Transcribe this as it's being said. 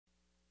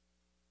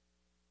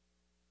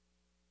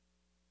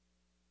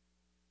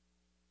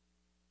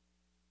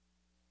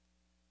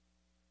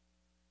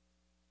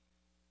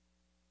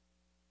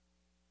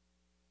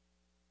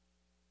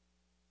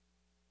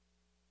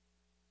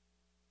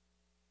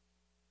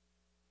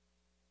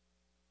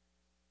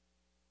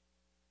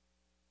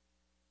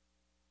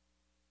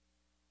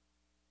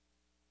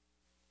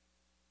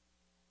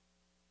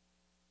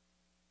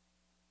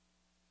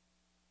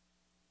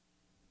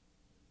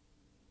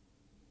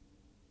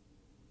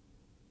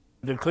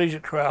The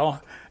Collegiate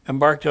Chorale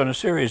embarked on a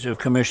series of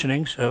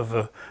commissionings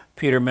of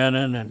Peter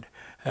Menon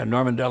and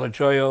Norman Della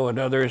Gioia and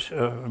others,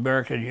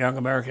 young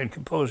American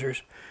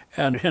composers.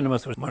 And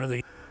Hindemith was one of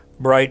the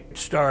bright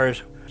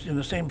stars in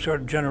the same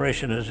sort of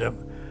generation as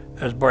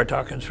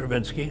Bartók and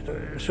Stravinsky.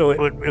 So it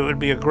would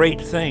be a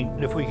great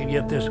thing if we could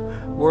get this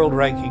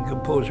world-ranking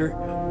composer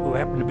who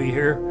happened to be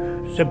here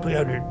simply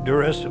under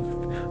duress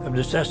of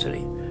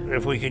necessity.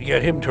 If we could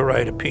get him to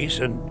write a piece,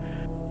 and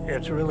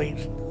it's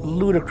really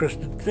ludicrous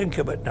to think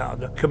of it now.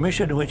 The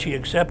commission which he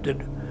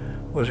accepted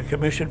was a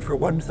commission for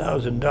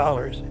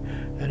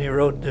 $1,000, and he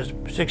wrote this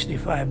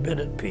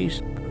 65-minute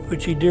piece,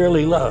 which he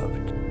dearly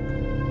loved.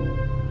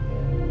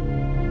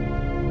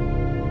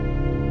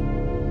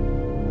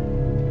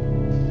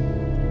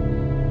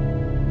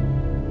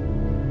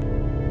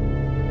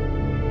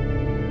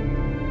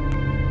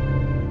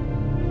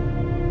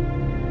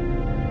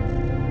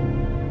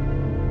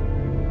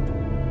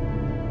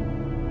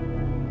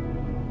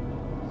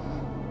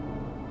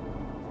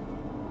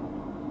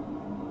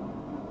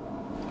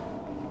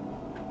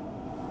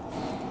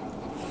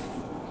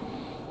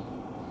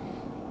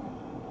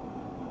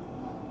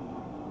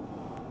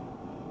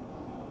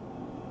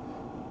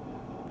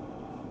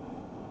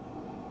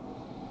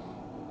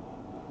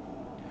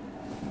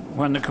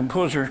 When the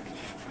composer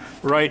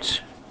writes,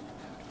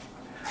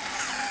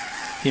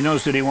 he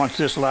knows that he wants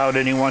this loud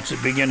and he wants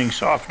it beginning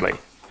softly,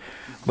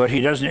 but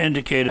he doesn't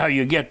indicate how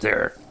you get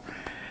there.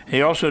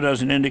 He also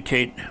doesn't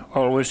indicate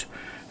always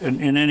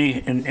in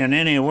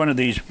any one of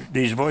these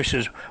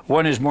voices,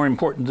 one is more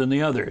important than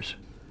the others.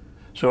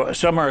 So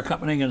some are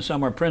accompanying and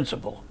some are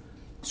principal.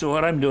 So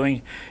what I'm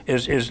doing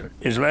is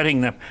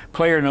letting the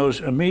player knows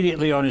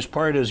immediately on his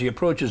part as he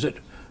approaches it,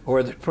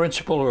 or the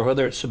principal, or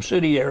whether it's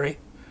subsidiary,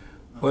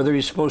 whether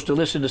he's supposed to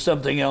listen to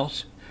something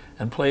else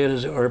and play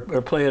it or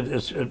play it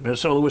as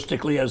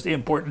soloistically as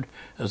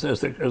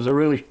the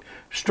really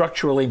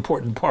structurally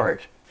important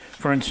part.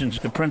 For instance,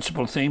 the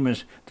principal theme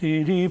is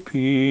dee dee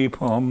pee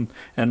pum,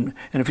 and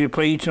if you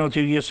play each note,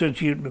 you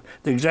get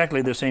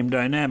exactly the same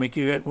dynamic.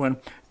 You get one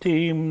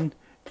team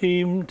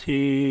team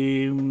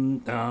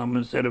team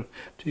instead of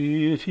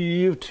tee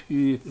tee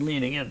tee,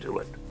 leaning into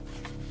it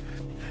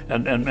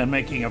and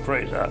making a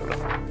phrase out of it.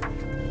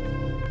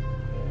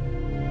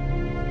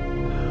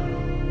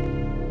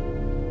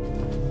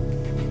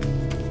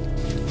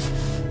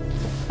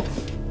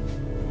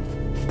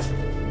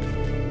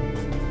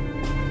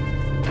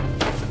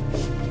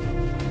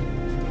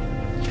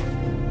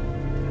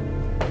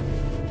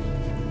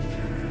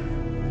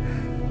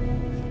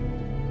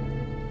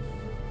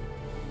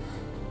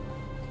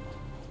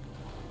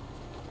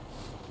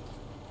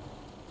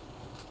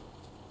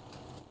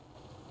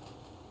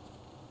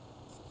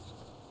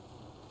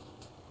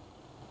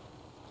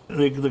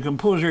 The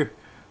composer,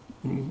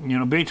 you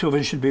know,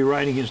 Beethoven should be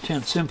writing his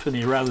 10th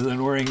symphony rather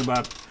than worrying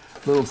about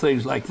little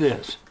things like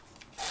this.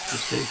 You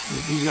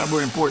see? He's got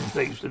more important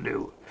things to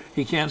do.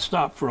 He can't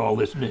stop for all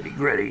this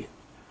nitty-gritty.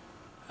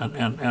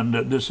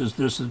 And this is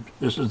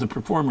the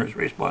performer's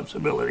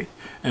responsibility.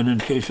 And in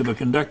case of a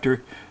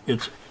conductor,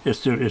 it's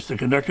the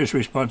conductor's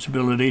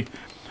responsibility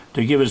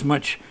to give as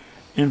much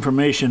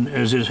information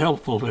as is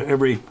helpful to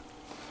every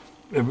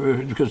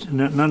because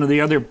none of the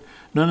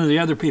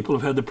other people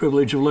have had the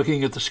privilege of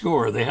looking at the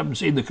score. They haven't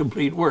seen the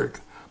complete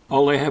work.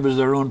 All they have is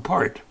their own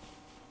part.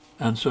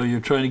 And so you're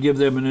trying to give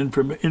them an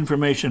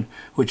information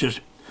which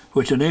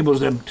enables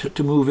them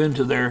to move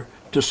into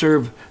to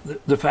serve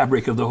the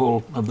fabric of the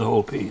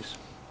whole piece.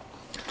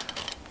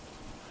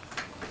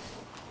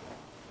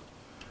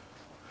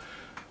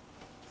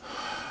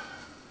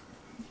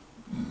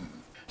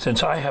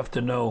 Since I have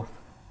to know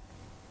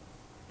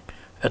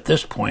at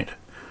this point,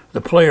 the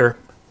player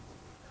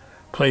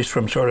plays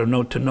from sort of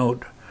note to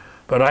note,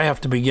 but I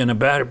have to begin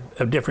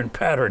a different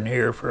pattern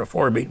here for a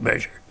 4-beat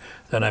measure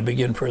than I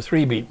begin for a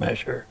 3-beat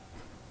measure.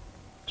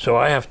 So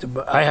I have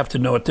to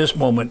know at this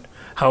moment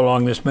how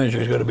long this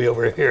measure is going to be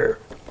over here,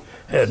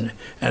 and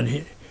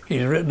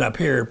he's written up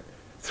here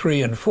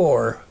 3 and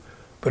 4,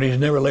 but he's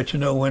never let you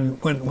know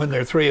when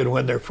they're 3 and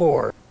when they're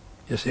 4.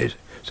 You see,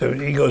 so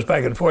he goes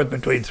back and forth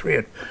between 3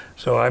 and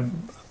so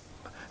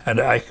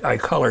I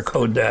color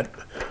code that.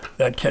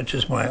 That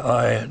catches my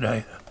eye, and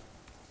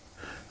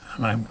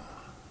I'm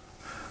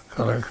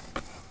color.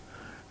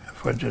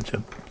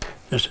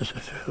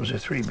 Those are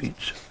 3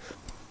 beats.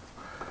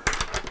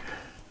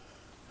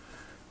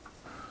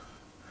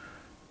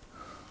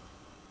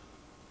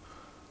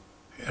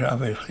 It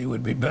obviously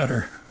would be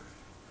better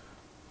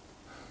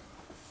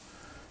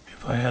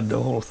if I had the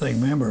whole thing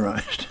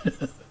memorized.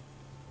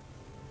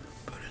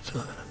 But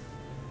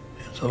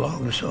it's a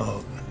long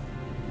song.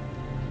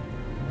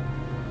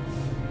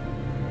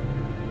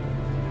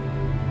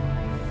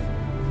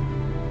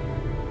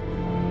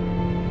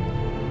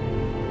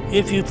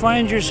 If you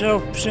find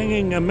yourself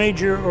singing a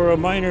major or a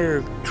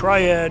minor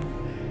triad,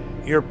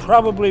 you're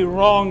probably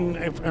wrong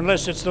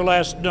unless it's the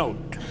last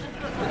note.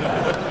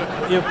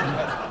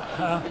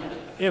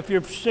 If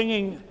you're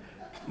singing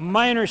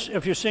minor,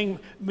 if you sing,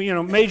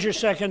 major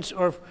seconds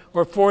or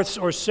fourths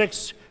or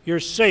sixths,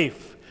 you're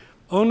safe.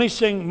 Only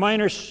sing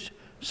minor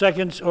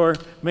seconds or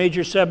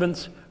major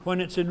sevenths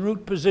when it's in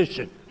root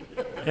position.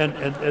 And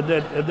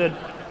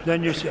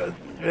then you say,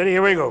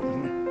 here we go.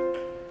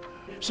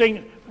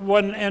 Sing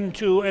 1 and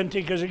 2 and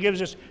T, because it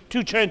gives us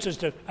 2 chances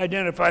to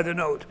identify the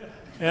note.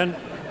 And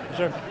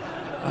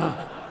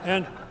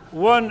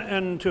 1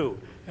 and 2.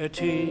 A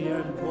T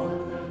and 1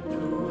 and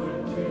 2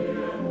 and T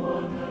and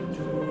 1 and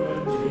 2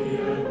 and T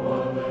and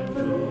 1 and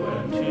 2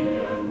 and T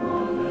and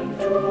 1 and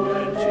 2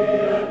 and T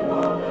and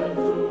 1 and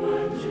 2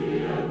 and T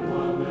and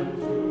 1 and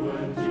 2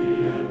 and T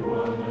and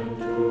 1 and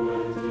 2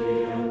 and T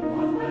and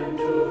 1 and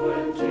 2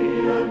 and T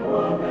and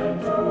 1 and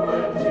 2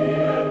 and T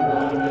and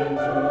 1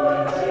 and 2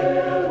 and T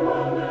and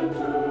 1 and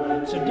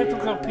 2. It's a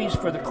difficult piece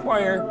for the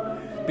choir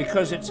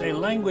because it's a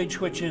language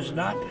which is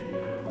not.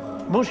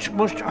 Most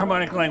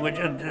harmonic language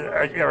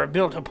are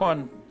built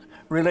upon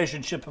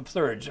relationship of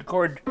thirds. A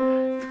chord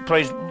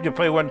plays, you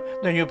play one,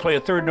 then you play a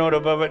third note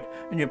above it,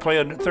 and you play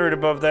a third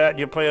above that, and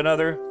you play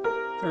another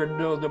third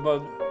note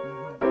above.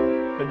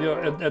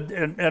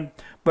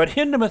 But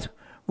Hindemith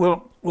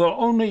will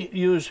only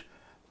use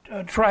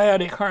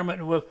triadic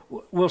harmony.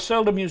 Will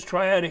seldom use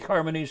triadic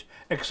harmonies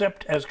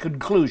except as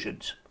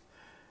conclusions.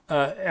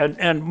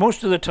 And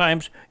most of the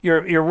times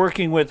you're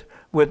working with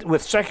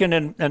second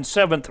and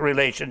seventh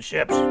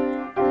relationships.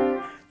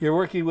 You're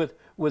working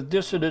with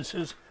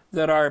dissonances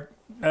that are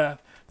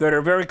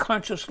very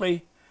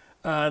consciously,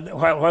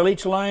 while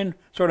each line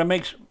sort of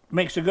makes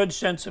a good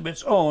sense of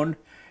its own.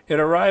 It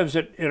arrives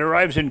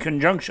in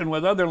conjunction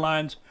with other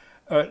lines,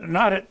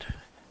 not at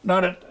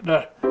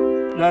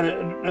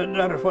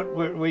what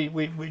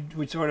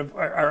we sort of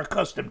are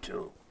accustomed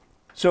to.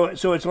 So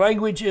its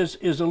language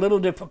is a little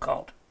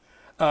difficult.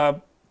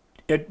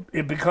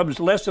 It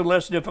becomes less and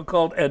less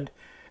difficult, and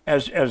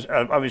as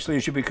obviously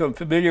as you become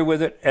familiar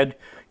with it, and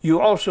you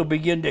also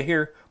begin to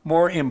hear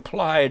more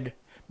implied,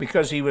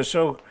 because he was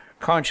so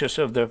conscious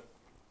of the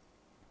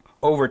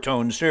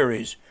overtone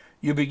series.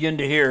 You begin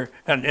to hear,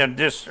 and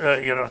this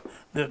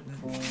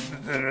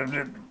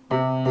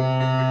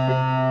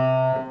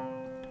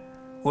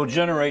will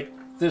generate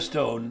this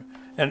tone,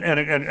 and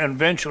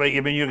eventually,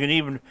 I mean, you can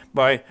even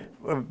by.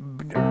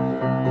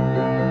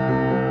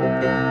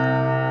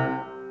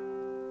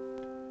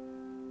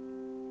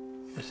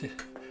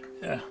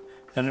 Yeah,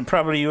 and then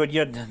probably you would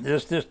get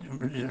this. That's all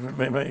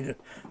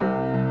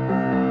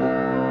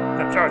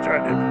I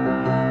did.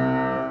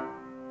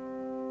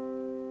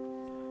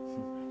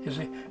 You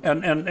see,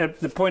 and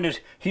the point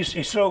is,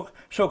 he's so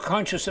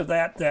conscious of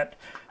that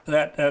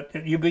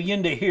you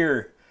begin to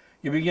hear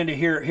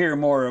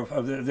more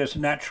of this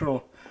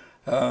natural,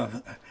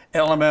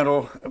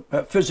 elemental,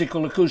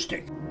 physical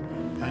acoustic.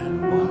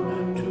 And 1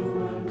 and 2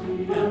 and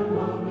T and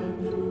 1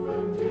 and 2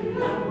 and T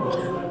and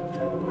 1 and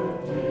 2 and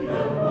T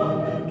and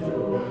 1 and 2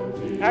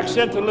 and T.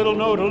 Accent the little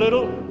note a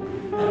little. And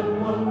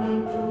 1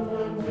 and 2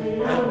 and T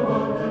and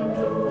 1 and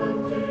 2 and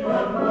T and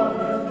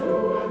 1 and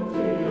 2 and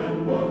T and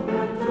 1 and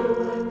 2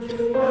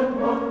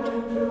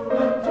 and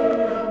T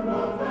and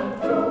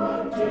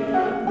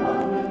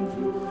 1 and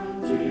 2 and T and 1 and 2 and T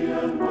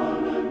and 1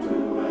 and 2 and T and 1 and 2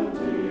 and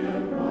T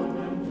and 1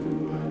 and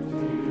 2 and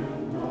T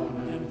and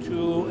 1 and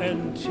 2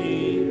 and T.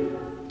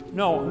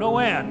 No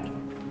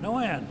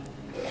and.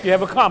 You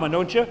have a comma,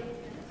 don't you?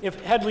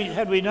 Had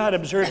we not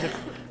observed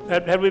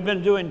had we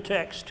been doing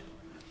text,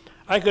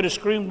 I could have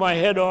screamed my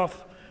head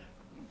off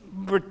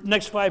for the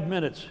next 5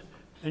 minutes,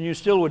 and you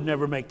still would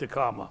never make the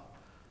comma.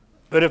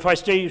 But if I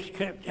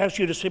ask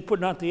you to say put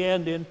not the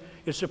and in,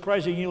 it's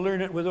surprising you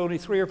learn it with only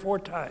 3 or 4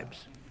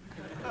 times.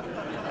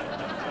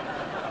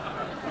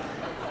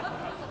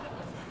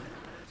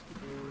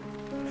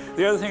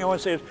 The other thing I want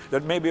to say is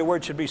that maybe a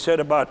word should be said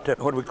about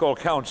what we call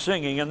count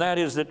singing, and that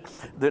is that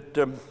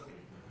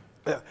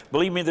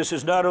believe me, this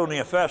is not only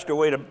a faster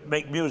way to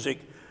make music,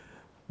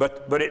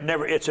 but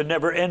it's a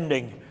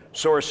never-ending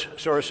source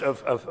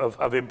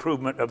of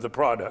improvement of the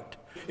product.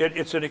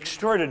 It's an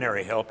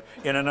extraordinary help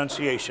in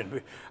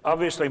enunciation.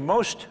 Obviously,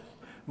 most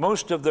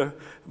of the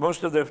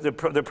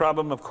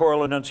problem of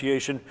choral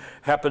enunciation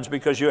happens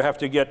because you have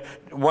to get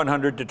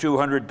 100 to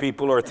 200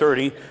 people or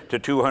 30 to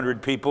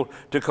 200 people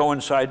to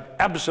coincide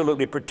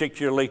absolutely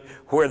particularly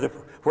where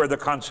the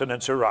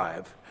consonants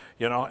arrive.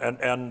 You know,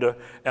 and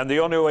the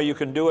only way you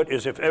can do it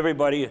is if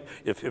everybody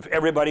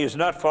is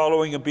not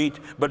following a beat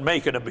but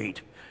making a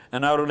beat,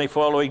 and not only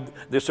following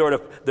the sort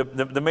of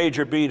the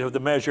major beat of the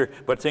measure,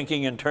 but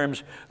thinking in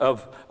terms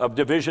of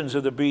divisions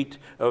of the beat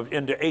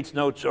into 8th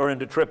notes or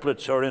into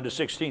triplets or into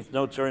 16th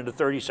notes or into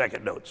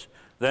 32nd notes.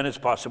 Then it's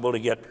possible to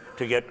get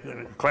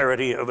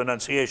clarity of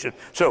enunciation.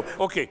 So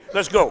okay,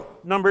 let's go.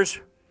 Numbers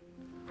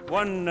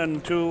 1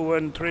 and 2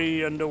 and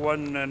 3 and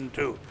 1 and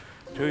 2,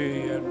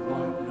 3 and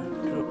 1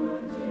 and 2.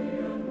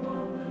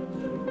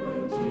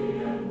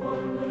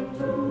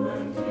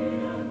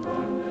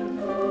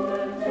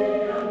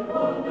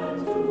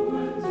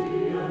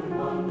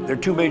 There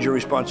are 2 major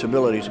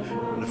responsibilities.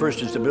 The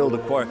first is to build the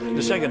choir.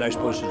 The second, I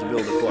suppose, is to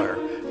build the choir.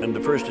 And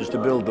the first is to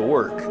build the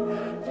work.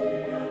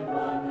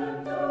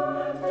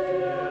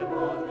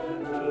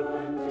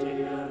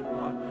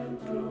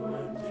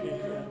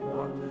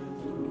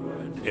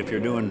 If you're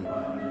doing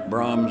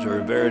Brahms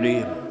or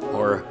Verdi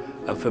or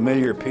a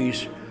familiar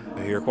piece,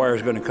 your choir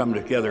is going to come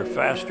together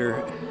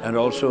faster. And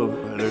also,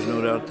 there's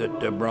no doubt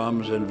that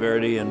Brahms and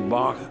Verdi and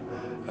Bach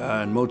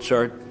and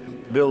Mozart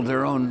build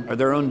their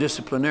own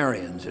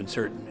disciplinarians in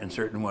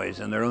certain ways,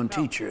 and their own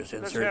teachers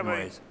in certain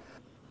ways.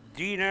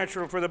 D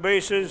natural for the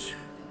basses,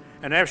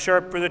 an F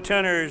sharp for the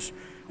tenors,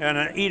 and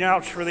an E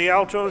notch for the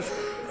altos,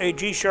 a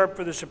G sharp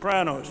for the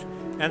sopranos,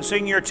 and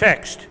sing your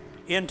text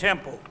in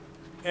tempo.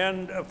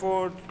 And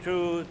 4,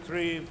 2,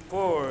 3,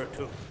 4,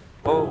 2.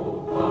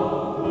 Oh.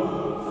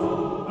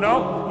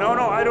 No,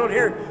 I don't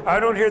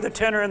hear the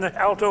tenor and the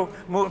alto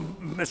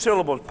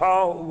syllables.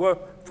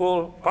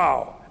 Powerful,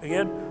 pow.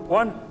 Again,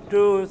 1,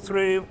 2,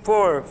 3,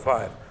 4,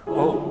 5.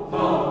 Oh.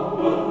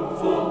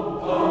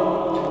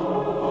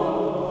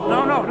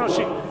 No,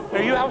 see,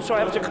 now you also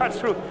have to cut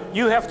through.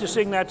 You have to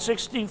sing that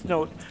 16th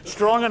note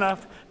strong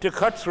enough to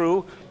cut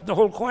through the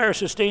whole choir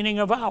sustaining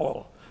a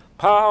vowel.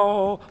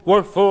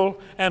 Powerful,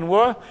 and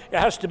it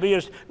has to be,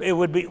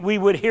 we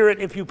would hear it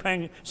if you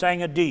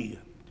sang a D.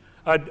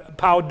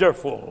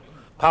 Powerful.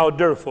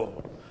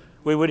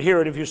 We would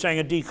hear it if you sang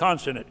a D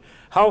consonant.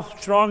 How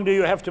strong do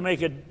you have to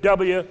make a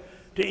W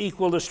to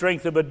equal the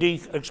strength of a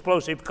D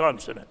explosive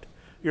consonant?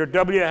 Your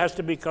W has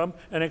to become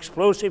an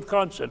explosive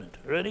consonant.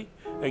 Ready?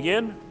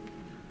 Again.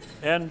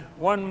 And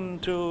 1,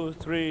 2,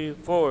 3,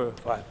 4,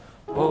 5.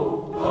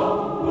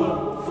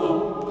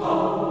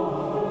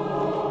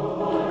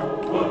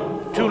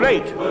 Too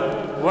late.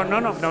 Well,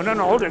 no,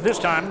 hold it this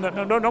time.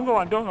 No, don't go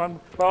on.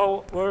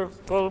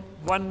 Powerful,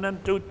 1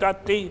 and 2,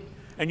 da-dee.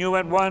 And you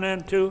went 1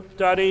 and 2,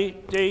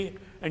 da-dee,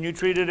 and you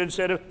treated it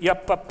instead of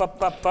yup, up,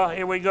 up, up, up.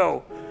 Here we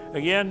go.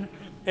 Again.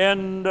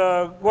 And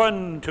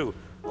 1, 2.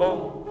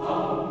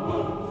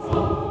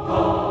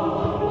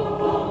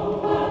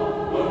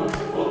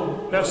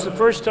 That's the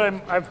first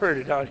time I've heard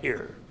it out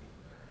here.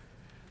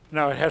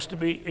 Now it has to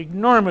be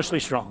enormously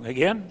strong.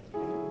 Again.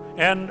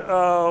 And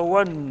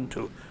 1,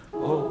 2.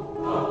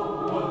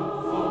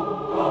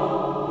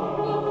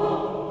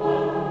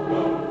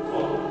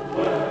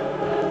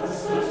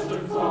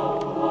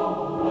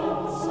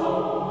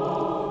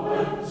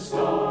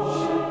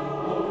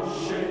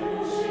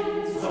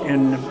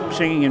 In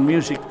singing and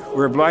music,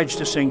 we're obliged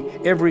to sing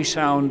every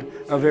sound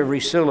of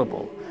every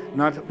syllable,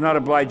 not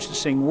obliged to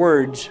sing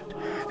words.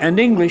 And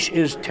English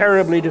is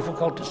terribly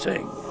difficult to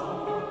sing.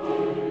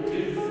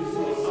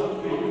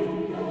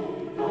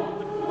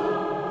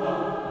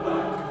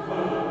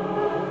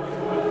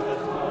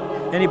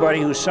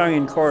 Anybody who's sung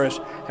in chorus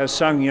has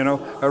sung,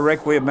 a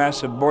Requiem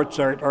Mass of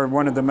Mozart or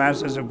one of the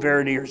Masses of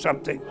Verdi or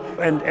something.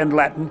 And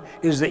Latin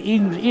is the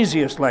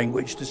easiest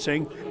language to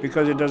sing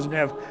because it doesn't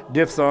have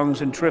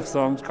diphthongs and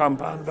triphthongs,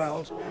 compound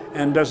vowels,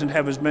 and doesn't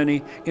have as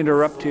many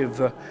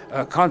interruptive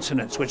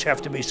consonants, which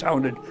have to be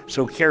sounded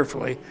so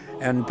carefully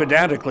and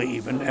pedantically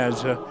even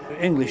as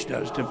English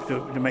does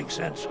to make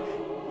sense.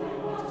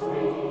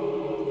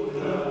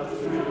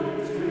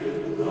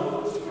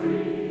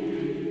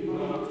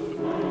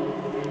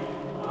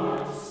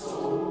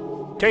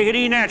 Take it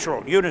E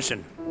natural,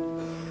 unison.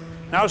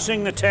 Now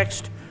sing the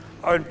text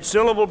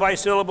syllable by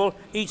syllable,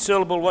 each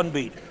syllable one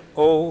beat.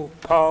 Oh,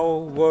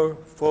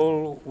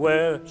 powerful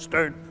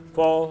western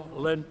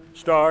fallen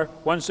star.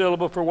 One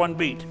syllable for one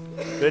beat.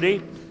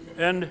 Ready?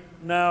 And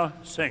now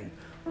sing.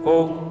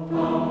 Oh,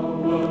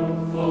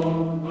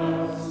 powerful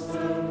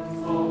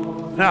western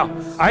fallen. Now,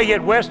 I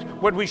get west,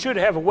 what we should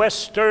have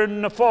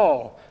western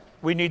fall.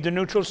 We need the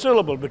neutral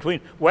syllable between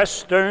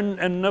western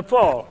and the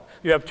fall.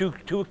 You have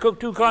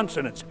two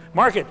consonants.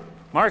 Mark it.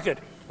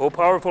 Oh,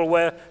 powerful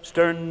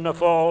western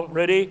fall.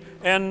 Ready?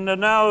 And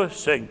now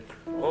sing.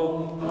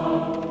 Oh,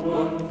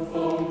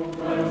 powerful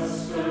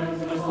western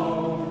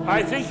fall.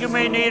 I think you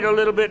may need a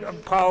little bit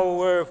of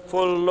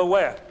powerful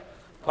aware.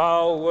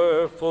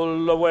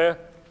 Powerful aware.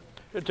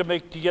 To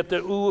get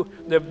the ooh,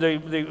 the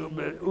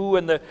ooh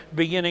and the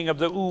beginning of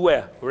the ooh.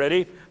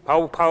 Ready?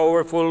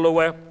 Powerful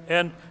aware.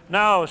 And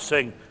now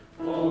sing.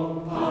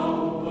 Oh,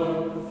 powerful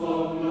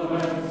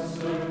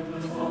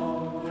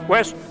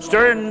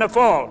western the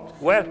fall,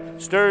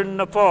 western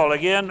the fall.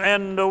 Again,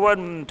 and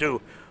 1,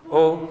 2.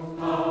 Oh,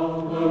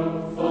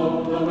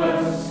 powerful the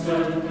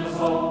western the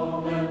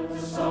fall, and the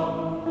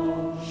star.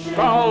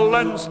 Fall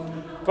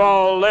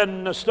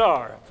and the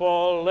star,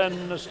 fall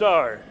and the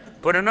star.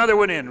 Put another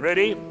one in.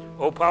 Ready?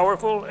 Oh,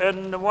 powerful,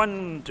 and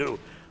 1, 2.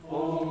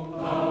 Oh,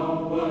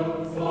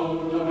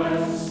 powerful the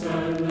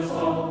western the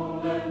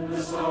fall, and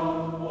the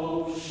star.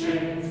 Oh,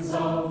 shades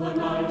of the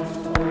night.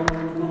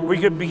 We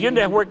could begin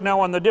to work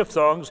now on the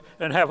diphthongs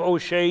and have O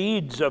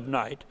shades of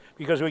night,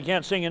 because we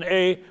can't sing an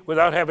A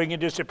without having a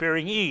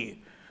disappearing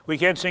E. We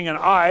can't sing an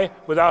I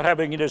without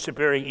having a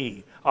disappearing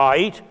E.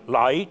 Ait,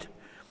 light.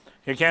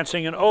 You can't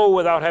sing an O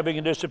without having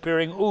a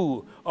disappearing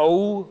oo.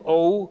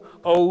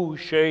 O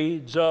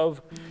shades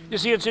of. You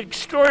see, it's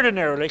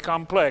extraordinarily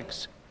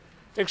complex.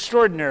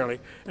 Extraordinarily.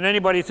 And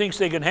anybody thinks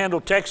they can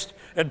handle text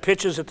and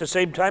pitches at the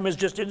same time is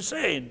just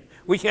insane.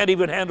 We can't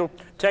even handle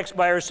text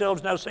by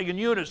ourselves now singing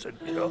unison,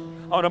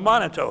 on a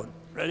monotone.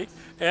 Ready?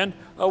 And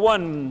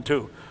 1,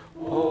 2.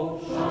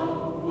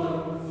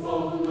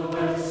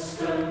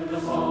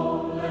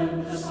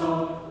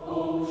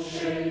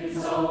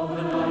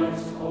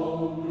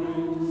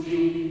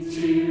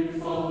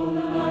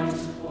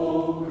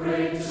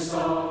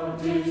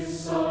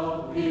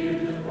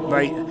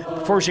 By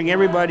forcing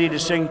everybody to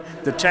sing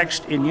the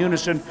text in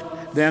unison,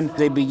 then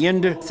they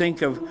begin to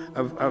think of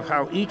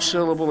how each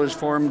syllable is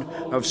formed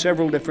of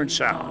several different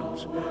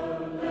sounds.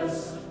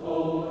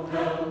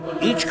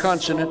 Each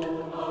consonant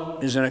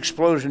is an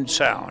explosion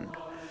sound,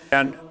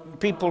 and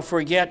people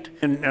forget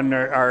and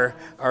are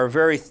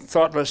very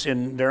thoughtless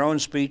in their own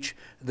speech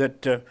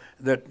that a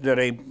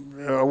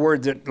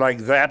word that like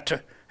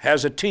that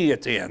has a T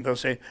at the end. They'll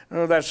say,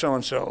 "Oh, that's so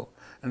and so,"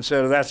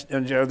 instead of that's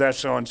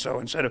so and so,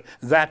 instead of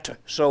that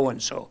so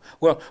and so.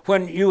 Well,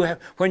 when you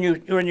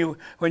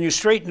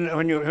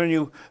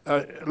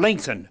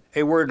lengthen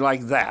a word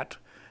like that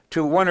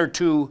to one or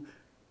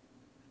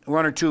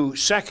two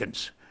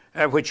seconds,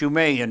 which you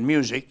may in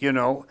music, you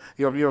know,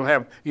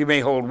 you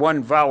may hold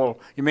one vowel,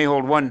 you may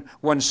hold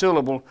one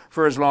syllable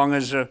for as long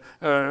as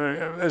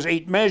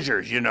 8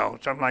 measures, you know,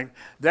 something like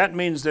that.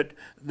 Means that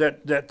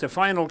the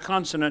final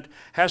consonant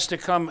has to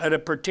come at a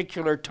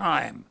particular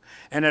time,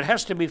 and it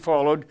has to be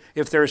followed.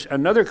 If there's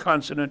another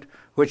consonant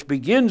which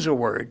begins a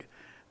word,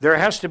 there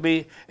has to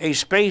be a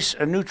space,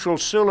 a neutral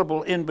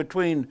syllable in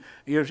between.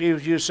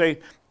 You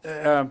say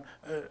that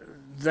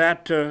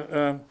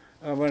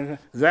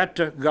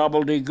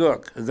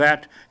gobbledygook,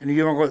 that, and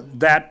you don't go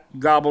that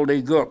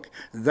gobbledygook,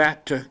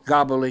 that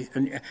gobbly,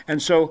 and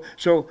so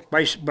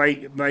by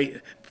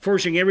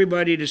forcing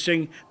everybody to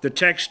sing the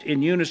text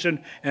in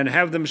unison and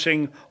have them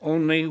sing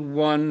only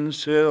one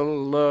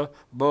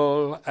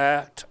syllable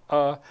at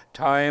a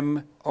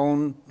time,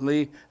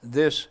 only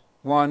this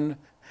one,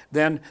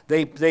 then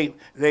they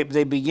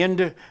begin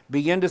to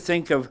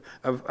think of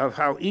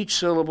how each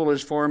syllable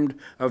is formed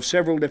of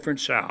several different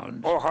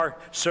sounds. Oh,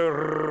 heart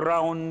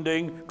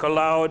surrounding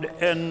cloud,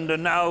 and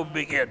now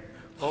begin.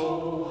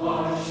 Oh,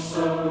 hush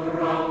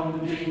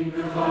surrounding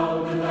the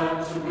cloud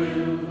that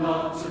will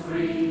not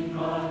free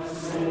my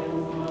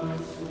soul.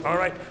 All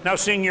right, now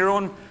sing your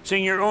own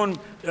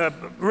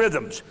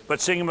rhythms,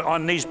 but sing them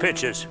on these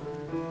pitches.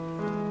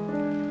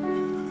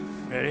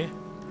 Ready?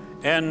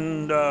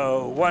 And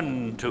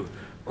 1, 2.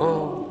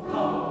 Oh.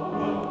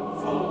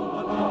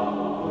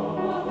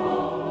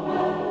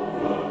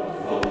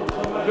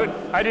 Good.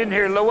 I didn't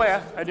hear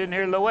lower. I didn't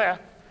hear lower.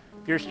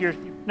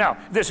 Now,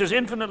 this is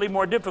infinitely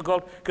more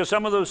difficult because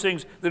some of those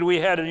things that we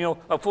had,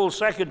 a full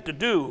second to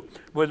do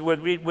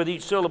with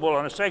each syllable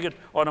on a second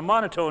on a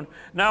monotone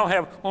now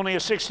have only a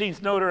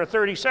 16th note or a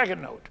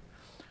 32nd note.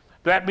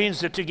 That means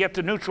that to get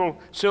the neutral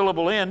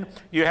syllable in,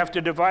 you have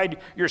to divide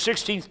your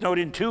 16th note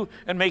in 2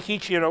 and make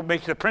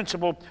make the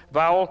principal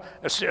vowel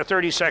a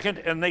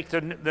 32nd and make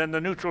then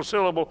the neutral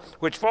syllable,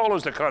 which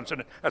follows the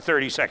consonant, a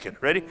 32nd.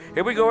 Ready?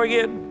 Here we go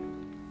again.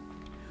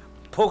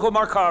 Poco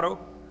marcato,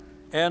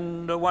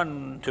 and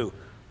 1, 2.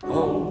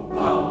 Oh,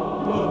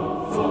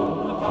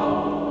 powerful,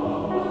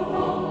 powerful,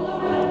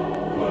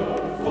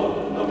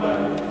 the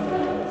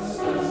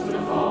masters to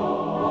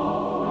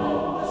fall,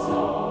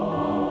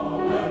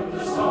 and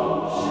the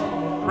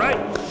song. Right.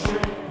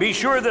 Be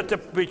sure that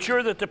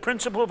the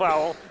principal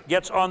vowel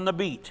gets on the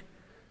beat.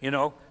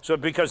 So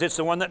because it's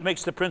the one that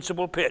makes the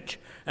principal pitch,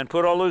 and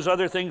put all those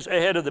other things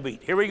ahead of the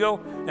beat. Here we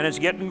go, and it's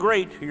getting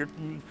great.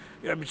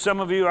 Some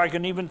of you, I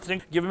can even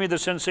think, giving me the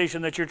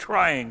sensation that you're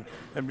trying.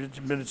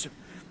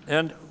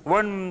 And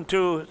 1,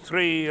 2,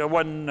 3,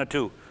 1,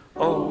 2.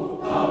 Oh,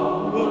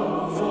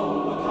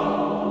 powerful,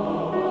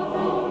 powerful,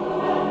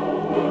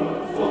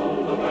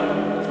 the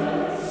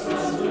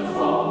masters to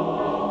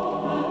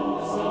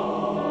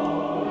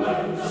fall,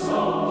 and the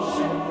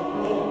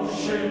song,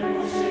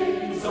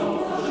 oceans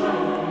of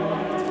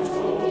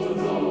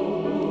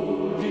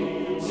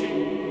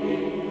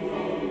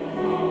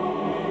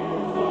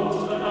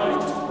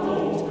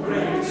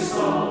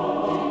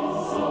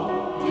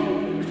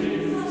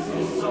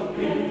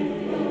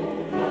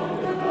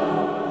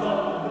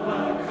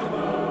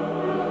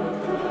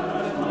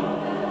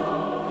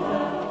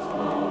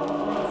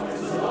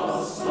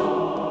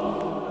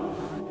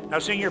Now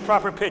sing your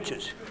proper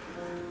pitches.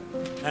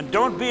 And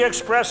don't be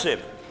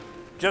expressive.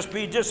 Just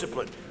be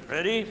disciplined.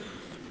 Ready?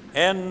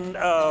 And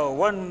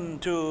 1,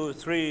 2,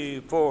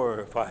 3,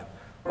 4, 5.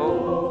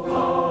 Oh,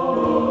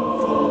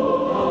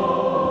 powerful,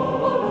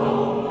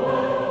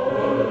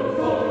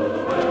 powerful,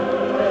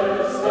 the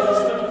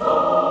masters to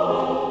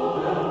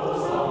fall, and the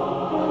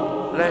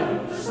song,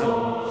 and the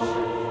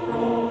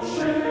song,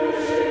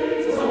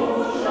 oceans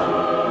of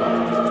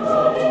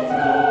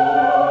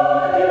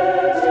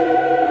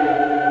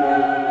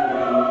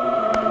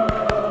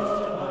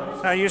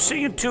Now you're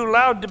singing too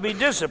loud to be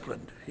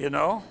disciplined,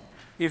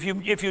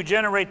 If you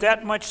generate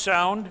that much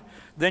sound,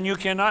 then you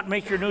cannot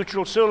make your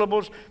neutral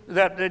syllables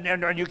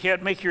and you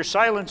can't make your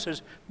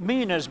silences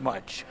mean as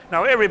much.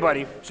 Now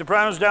everybody,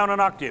 sopranos down an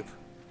octave.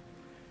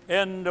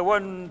 And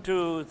 1,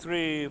 2,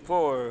 3,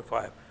 4,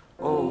 5.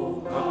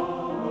 Oh.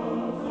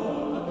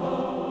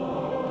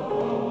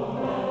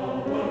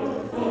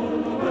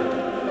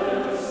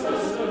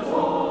 powerful,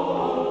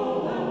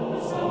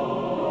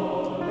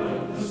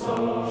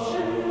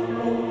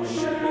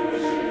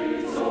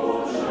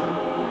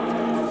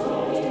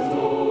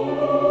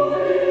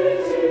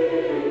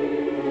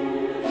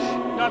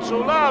 Not so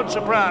loud,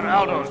 soprano,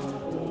 altos.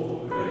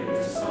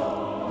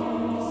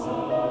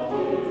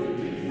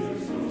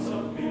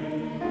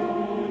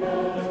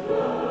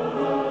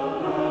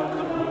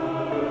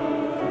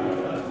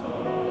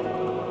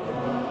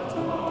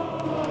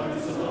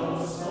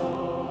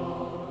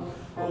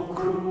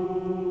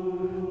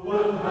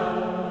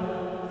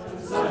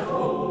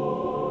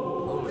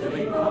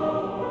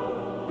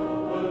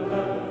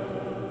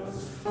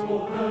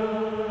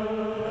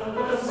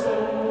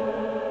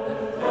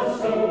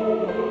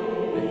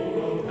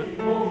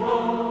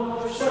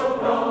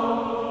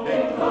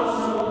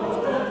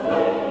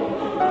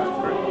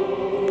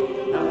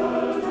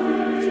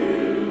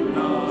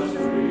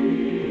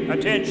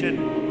 Attention.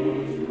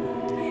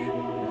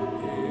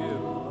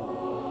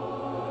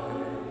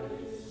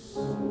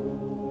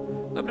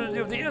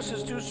 The S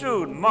is too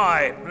soon.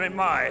 My.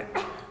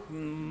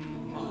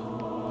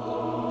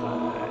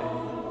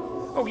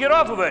 Oh, get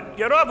off of it.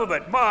 Get off of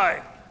it.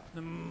 My.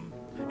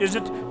 Is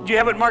it? Do you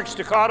have it marked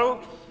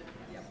staccato?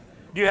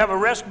 Do you have a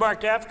rest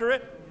marked after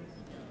it?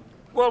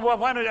 Well,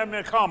 why don't I have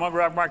a comma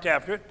marked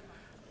after it?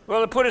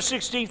 Well, put a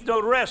 16th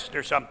note rest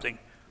or something.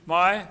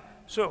 My.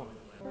 So.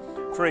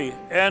 3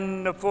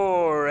 and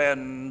 4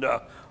 and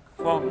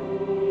 4. 3.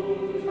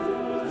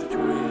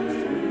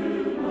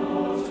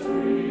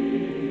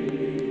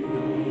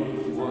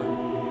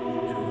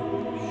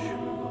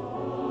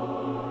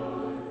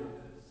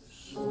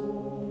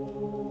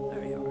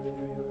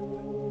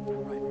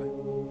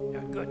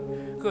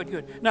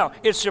 Good. Now,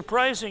 it's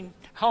surprising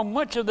how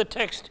much of the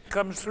text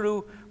comes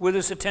through with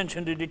this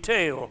attention to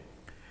detail,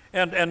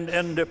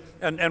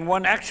 and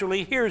one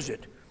actually hears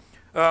it.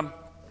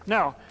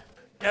 Now,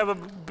 have a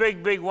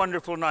big,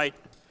 wonderful night,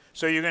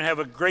 so you're going to have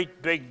a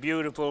great, big,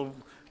 beautiful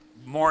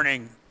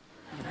morning.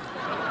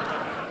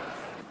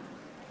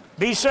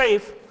 Be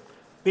safe.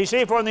 Be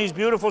safe on these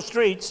beautiful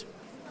streets.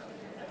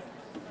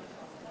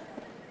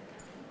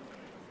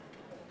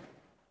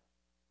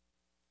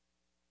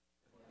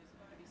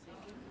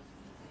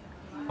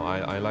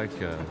 I like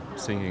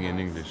singing in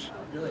English.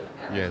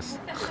 Yes,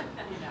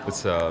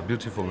 it's a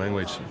beautiful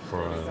language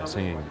for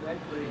singing.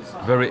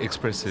 Very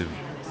expressive,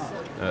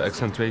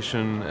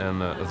 accentuation,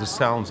 and the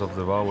sounds of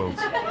the vowels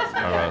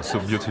are so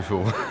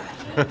beautiful.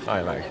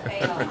 I like.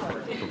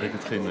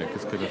 Catherine,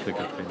 qu'est-ce qu'elle a fait,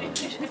 Catherine?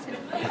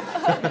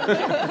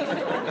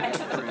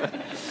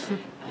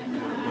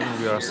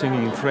 When we are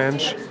singing in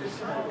French,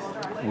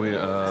 we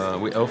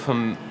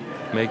often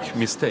make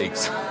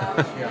mistakes,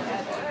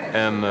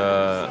 and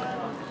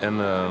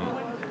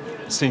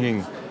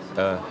singing,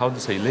 how to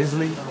say,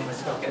 lazily?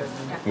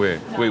 We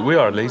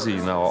are lazy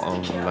in our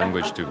own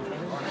language too.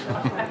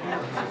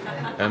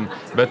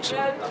 But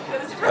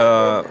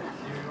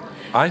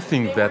I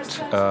think that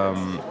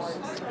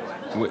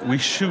we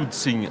should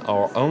sing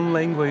our own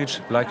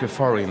language like a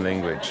foreign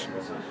language.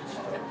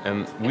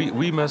 And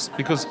we must,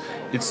 because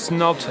it's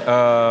not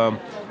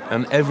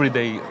an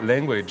everyday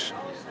language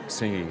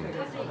singing.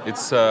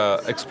 It's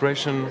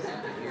expression,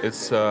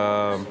 it's,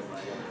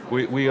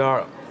 we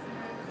are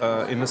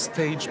in a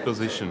stage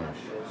position,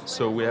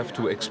 so we have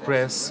to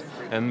express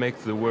and make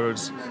the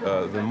words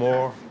the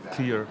more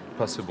clear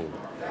possible.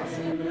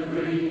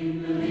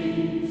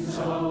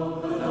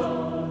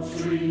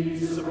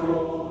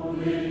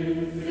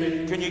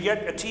 Can you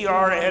get a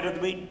TR ahead of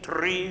the beat?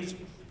 Trees,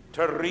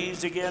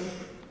 trees again.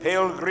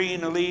 Pale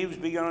green leaves,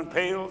 begin on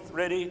pale.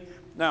 Ready?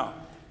 Now.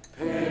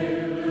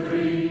 Pale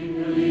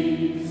green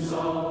leaves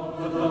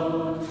of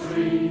the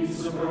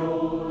trees of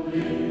broad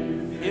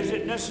leaf. Is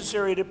it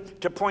necessary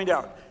to point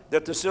out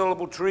that the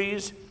syllable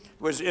trees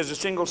is a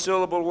single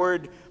syllable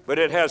word, but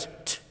it has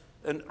t,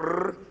 an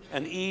r,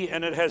 an e,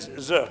 and it has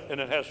z, and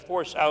it has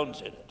 4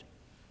 sounds in it.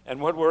 And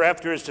what we're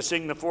after is to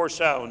sing the 4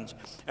 sounds.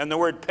 And the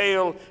word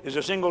pale is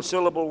a single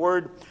syllable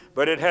word,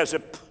 but it has a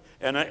p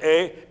and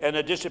a and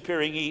a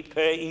disappearing e,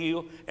 pe,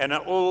 and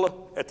a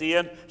ul at the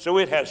end, so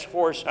it has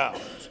 4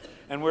 sounds.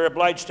 And we're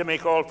obliged to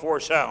make all 4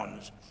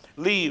 sounds.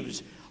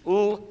 Leaves,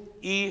 ul,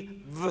 e,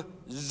 v,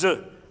 z.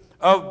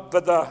 Of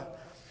the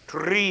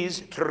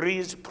trees,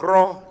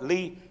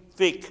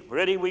 prolific.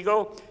 Ready, we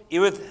go?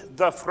 With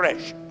the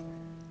fresh.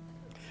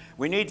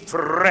 We need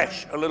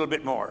fresh a little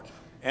bit more.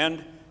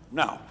 And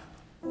now.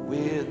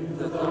 With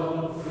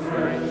the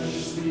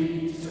fresh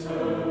sweet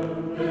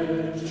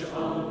herbage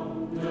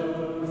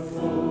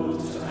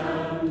underfoot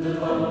and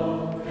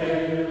the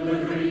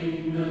pale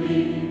green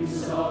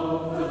leaves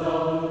of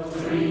the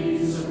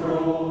trees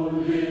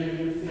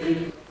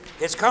prolific.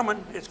 It's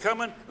coming, it's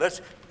coming.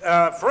 Let's,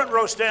 front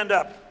row stand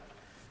up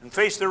and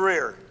face the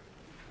rear.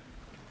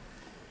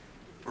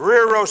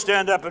 Rear row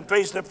stand up and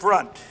face the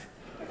front.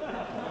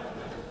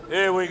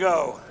 Here we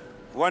go.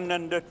 1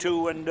 and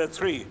 2 and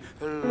 3.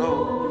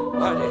 Hello,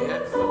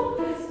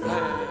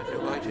 Marietta,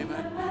 mighty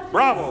man.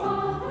 Bravo.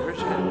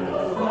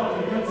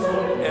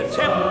 And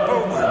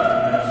tempo.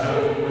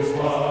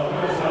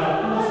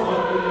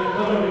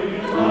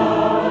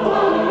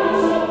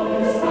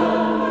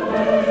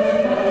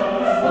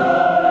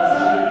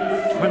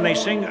 they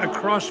sing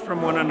across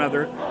from one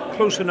another,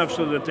 close enough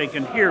so that they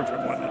can hear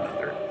from one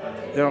another,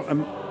 they'll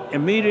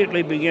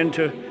immediately begin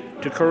to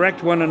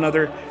correct one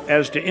another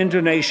as to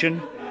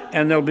intonation,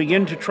 and they'll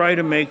begin to try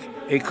to make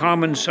a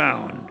common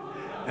sound.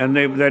 And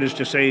that is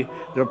to say,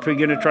 they'll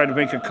begin to try to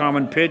make a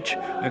common pitch,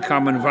 a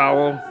common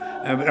vowel,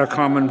 a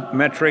common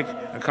metric,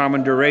 a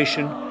common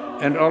duration.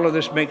 And all of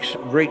this makes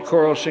great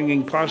choral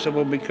singing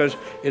possible, because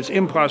it's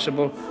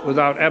impossible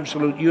without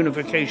absolute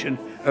unification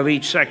of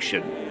each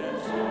section.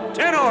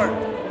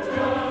 Tenor!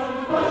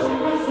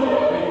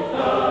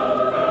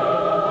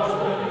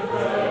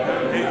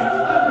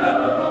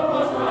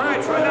 All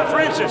right,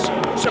 Francis,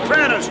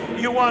 sopranos,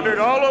 you wandered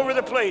all over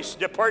the place.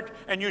 Depart,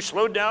 and you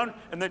slowed down,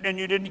 and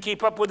you didn't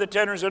keep up with the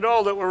tenors at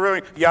all that were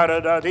really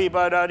yada da dee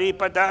ba da dee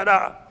ba da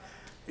da.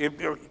 It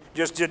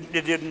just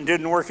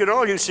didn't work at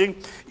all. You sing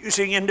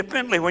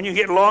independently. When you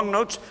get long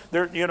notes,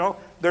 they're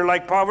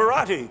like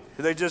Pavarotti.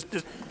 They just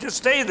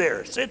stay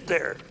there, sit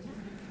there.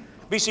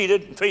 Be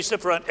seated, face the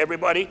front,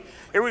 everybody.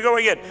 Here we go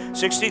again.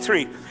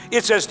 63.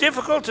 It's as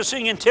difficult to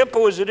sing in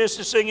tempo as it is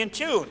to sing in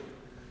tune.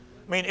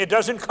 I mean, it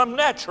doesn't come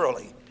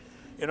naturally.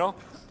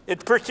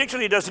 It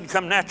particularly doesn't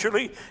come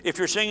naturally if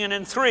you're singing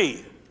in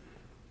 3,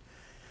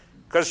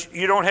 because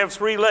you don't have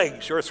 3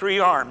 legs or 3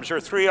 arms or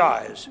 3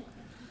 eyes.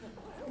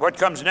 What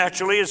comes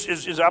naturally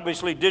is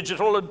obviously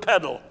digital and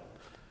pedal,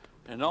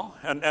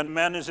 and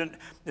man is an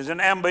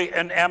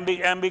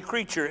ambi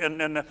creature,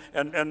 and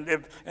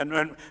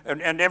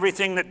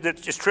everything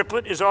that is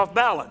triplet is off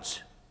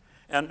balance,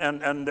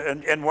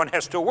 and one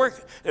has to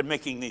work at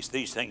making these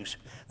things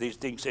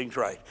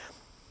right.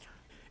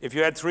 If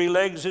you had 3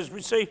 legs, as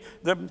we say,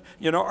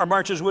 our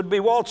marches would be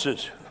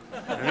waltzes.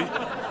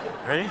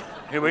 Ready?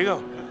 Here we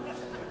go.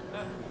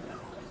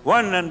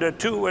 1 and a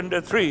 2 and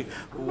a 3.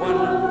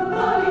 1.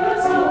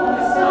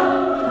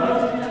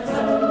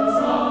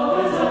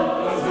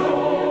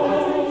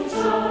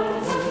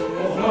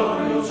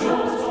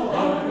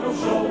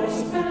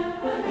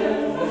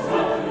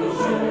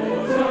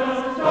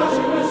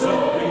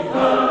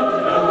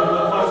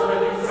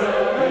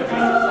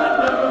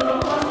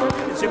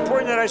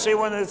 I say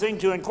one other thing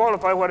to and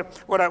qualify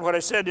what I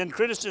said in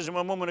criticism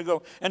a moment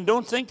ago, and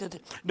don't think that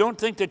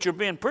you're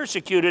being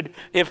persecuted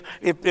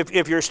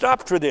if you're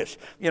stopped for this.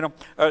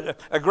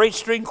 A great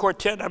string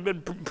quartet. I've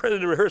been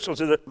president of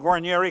rehearsals of the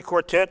Guarnieri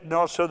Quartet and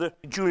also the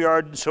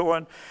Juilliard and so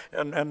on,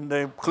 and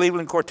the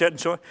Cleveland Quartet and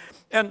so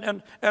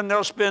on, and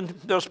they'll spend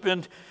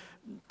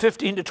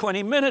 15 to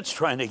 20 minutes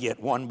trying to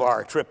get 1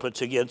 bar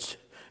triplets against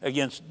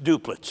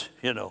duplets,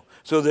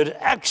 so that it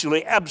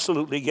actually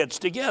absolutely gets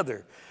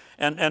together.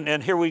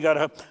 And here we got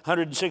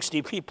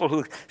 160 people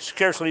who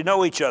scarcely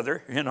know each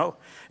other,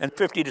 and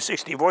 50 to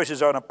 60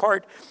 voices on a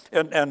part,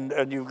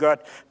 and you've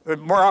got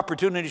more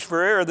opportunities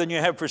for error than you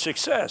have for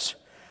success.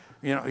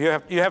 You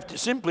have to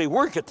simply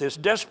work at this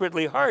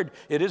desperately hard.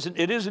 It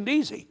isn't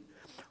easy.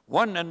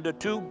 1 and a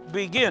 2,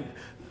 begin.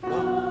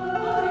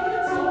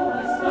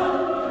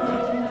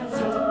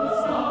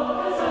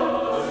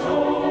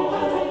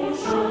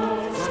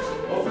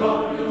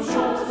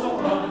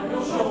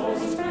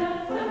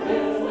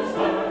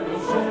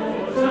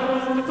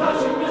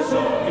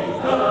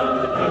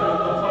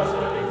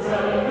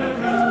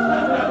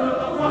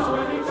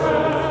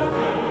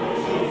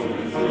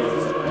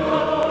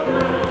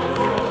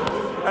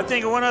 I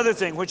think of one other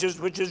thing, which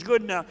is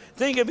good now.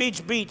 Think of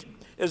each beat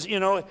as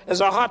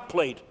a hot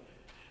plate,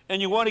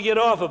 and you want to get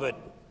off of it.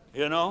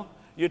 You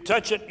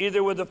touch it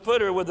either with a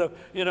foot or with a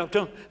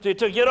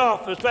to get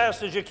off as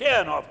fast as you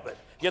can off of it.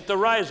 Get the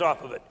rise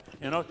off of it.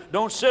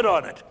 Don't sit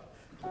on it.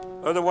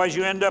 Otherwise,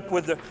 you end up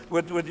with the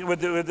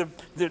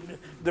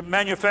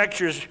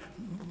manufacturer's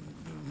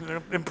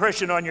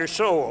impression on your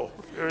soul,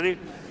 or at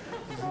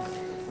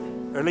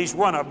least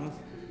one of them.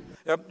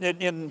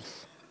 In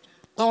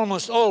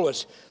almost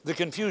always, the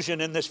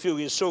confusion in this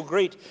fugue is so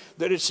great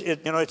that it's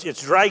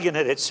dragging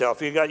at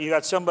itself. You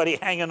got somebody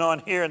hanging on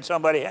here and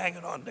somebody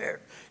hanging on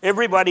there.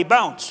 Everybody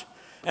bounce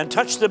and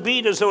touch the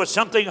beat as though it's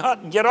something hot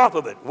and get off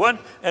of it. 1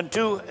 and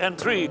 2 and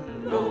 3.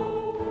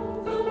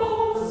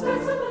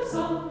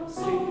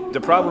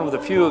 The problem with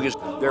the fugue is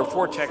there are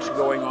 4 texts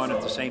going on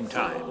at the same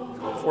time.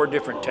 4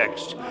 different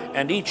texts,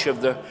 and each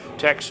of the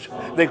texts,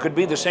 they could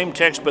be the same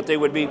text, but they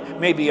would be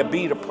maybe a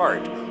beat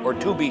apart, or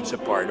 2 beats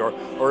apart,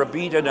 or a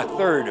beat and a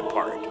third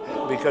apart,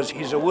 because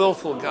he's a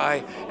willful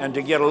guy, and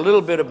to get a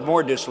little bit of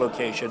more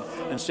dislocation,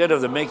 instead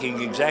of them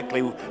making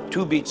exactly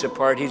 2 beats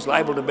apart, he's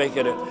liable to make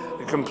it a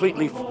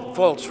completely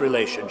false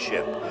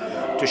relationship,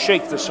 to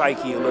shake the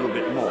psyche a little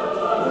bit more.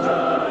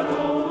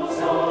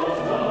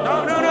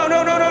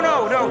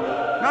 No.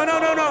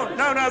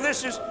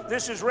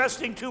 This is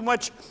resting too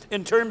much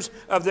in terms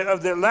of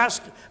the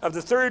last of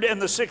the third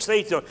and the 6th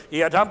eighth.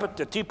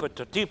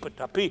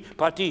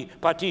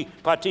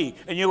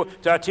 And you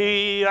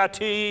ta-ti,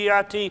 ati,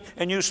 ati,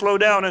 and you slow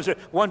down and say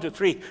 1 to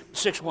 3,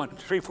 6 1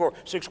 3 4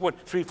 6 1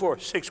 3 4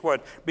 6 1.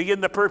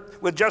 Begin the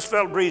perp with just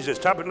felt breezes.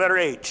 Top at letter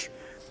H,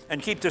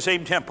 and keep the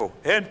same tempo.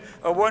 And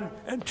a 1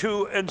 and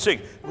 2 and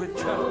sing.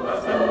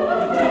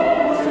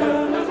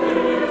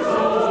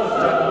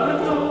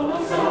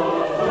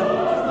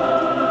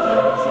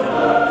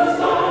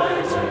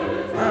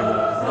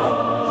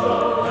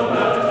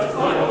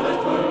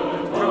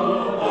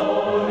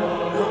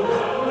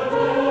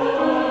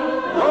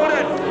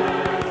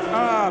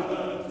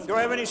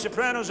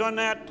 sopranos on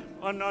that,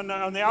 on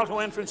the alto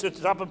entrance at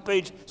the top of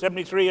page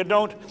 73? You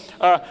don't.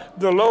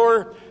 The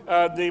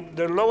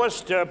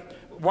lowest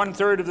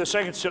 1/3 of the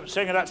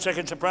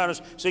second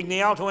sopranos sing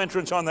the alto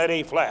entrance on that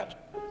A flat.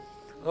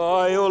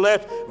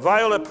 Violet,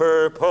 violet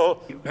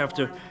purple. You have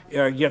to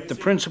get the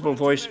principal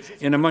voice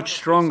in a much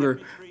stronger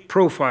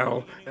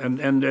profile,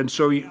 and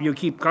so you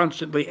keep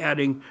constantly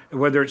adding,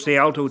 whether it's the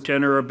alto,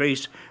 tenor, or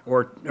bass,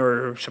 or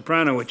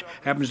soprano, which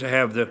happens to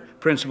have the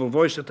principal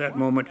voice at that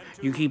moment.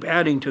 You keep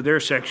adding to their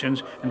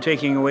sections and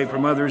taking away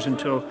from others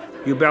until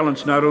you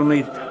balance not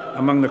only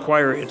among the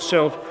choir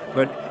itself,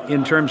 but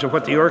in terms of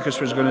what the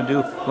orchestra is going to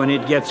do when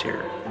it gets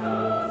here.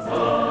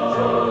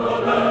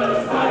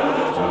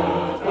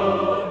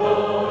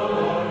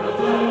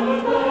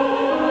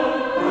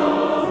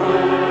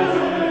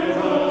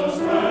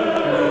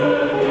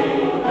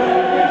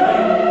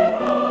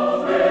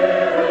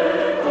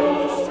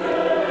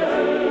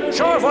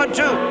 Show of 1,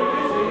 2.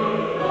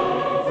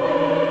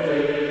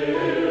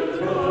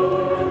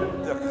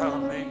 The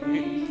coming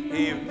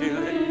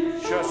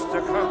evening, just the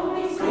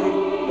coming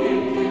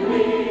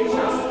evening,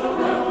 just the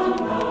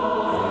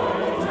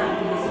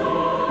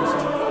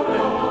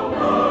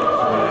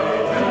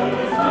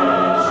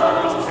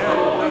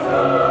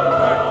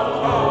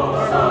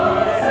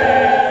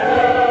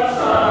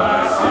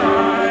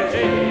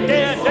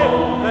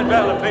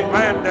developing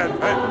land and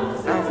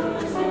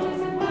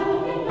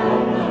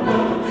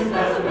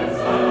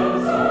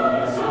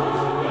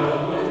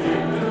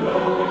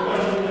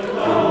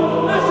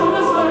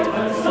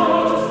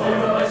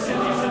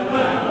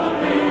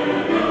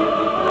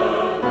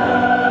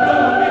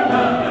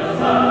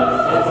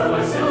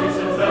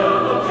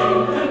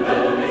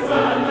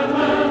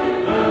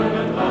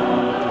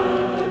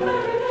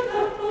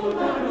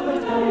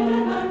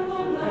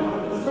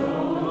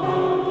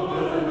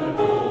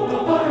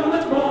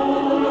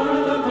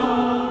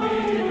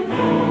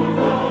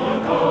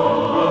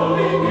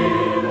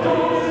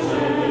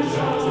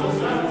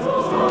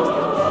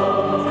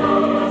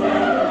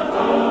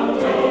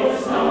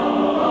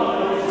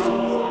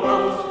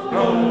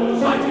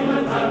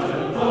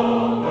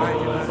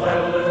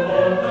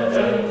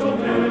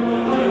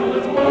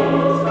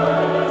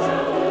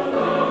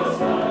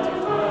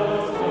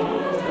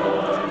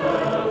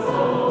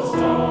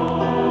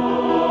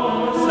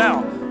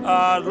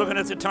looking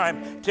at the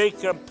time, take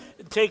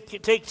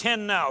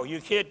 10 now. You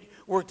can't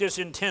work this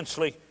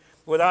intensely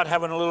without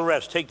having a little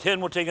rest. Take 10,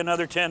 we'll take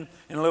another 10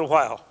 in a little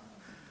while.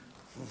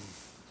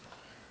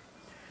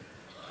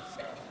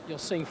 You'll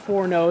sing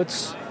 4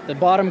 notes. The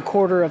bottom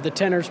quarter of the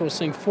tenors will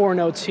sing 4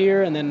 notes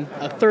here, and then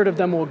a third of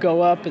them will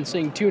go up and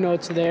sing 2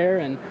 notes there,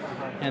 and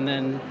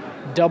then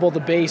double the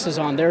basses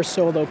on their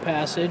solo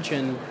passage,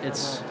 and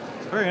it's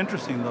very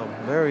interesting, though.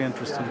 Very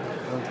interesting.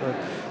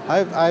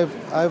 I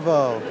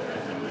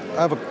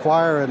have a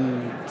choir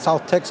in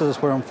South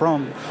Texas, where I'm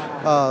from,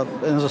 and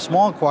it's a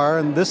small choir.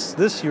 And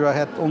this year I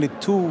had only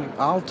 2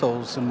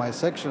 altos in my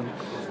section.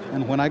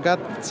 And when I got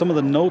some of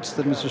the notes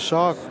that Mr.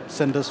 Shaw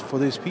sent us for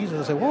these pieces,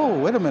 I said, "Whoa,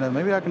 wait a minute!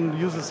 Maybe I can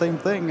use the same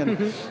thing."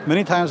 And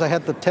many times I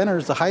had the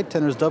tenors, the high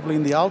tenors,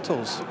 doubling the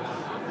altos,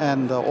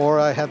 and or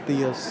I had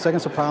the second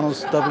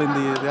sopranos doubling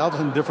the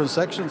altos in different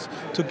sections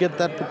to get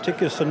that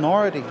particular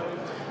sonority.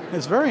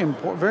 It's very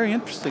important, very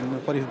interesting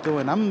what he's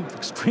doing. I'm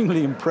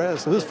extremely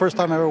impressed. This is the first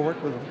time I ever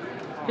worked with him.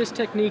 His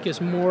technique is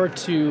more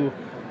to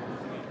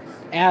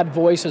add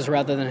voices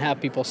rather than have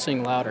people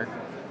sing louder.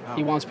 Wow.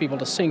 He wants people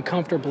to sing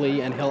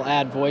comfortably, and he'll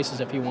add voices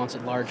if he wants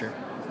it larger.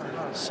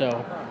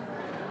 So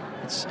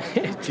it's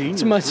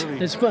Genius,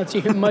 it's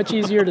much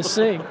easier to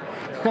sing.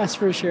 That's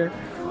for sure.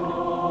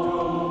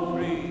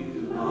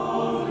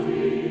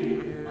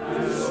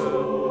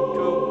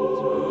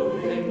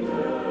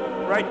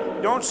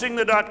 Don't sing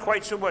the dot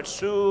quite so much.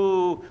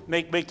 So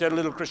make that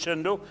little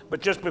crescendo,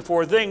 but just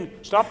before thing,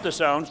 stop the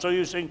sound, so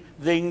you sing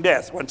thing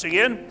death. Once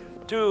again,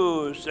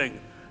 2, sing.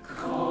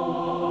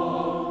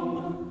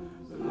 Come,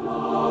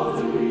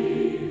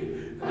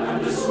 lovely,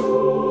 and the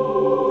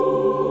soothing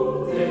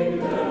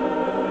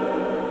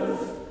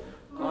death,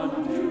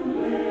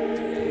 undulate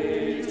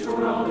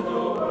around the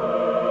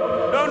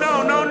world.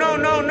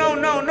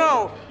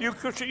 No.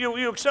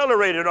 You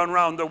accelerated on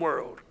round the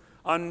world.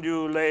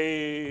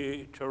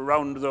 Undulate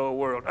around the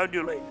world.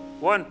 Undulate.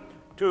 1,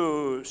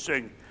 2,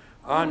 sing.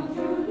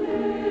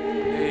 Undulate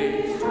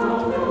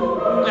around the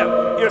world.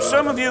 Now,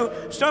 some of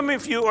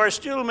you are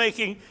still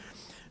making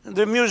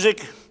the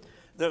music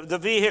the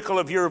vehicle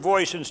of your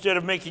voice instead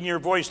of making your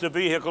voice the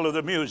vehicle of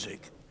the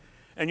music.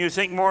 And you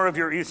think more of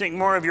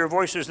your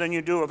voices than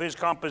you do of his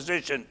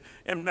composition,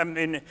 and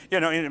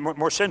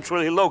more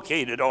centrally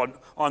located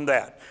on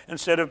that.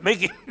 Instead of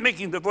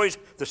making the voice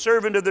the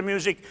servant of the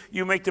music,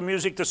 you make the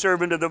music the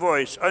servant of the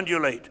voice.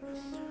 Undulate.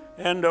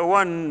 And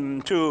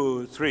 1,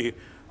 2, 3.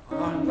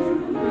 Undulate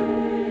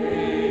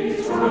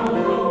around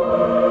the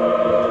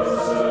world,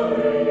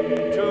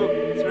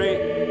 2, 3.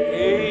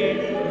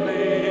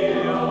 Inly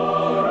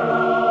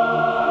arriving.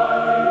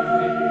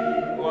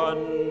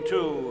 1,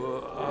 2.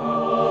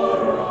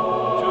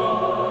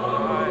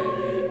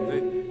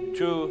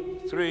 2,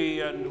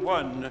 3, and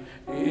 1.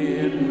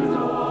 In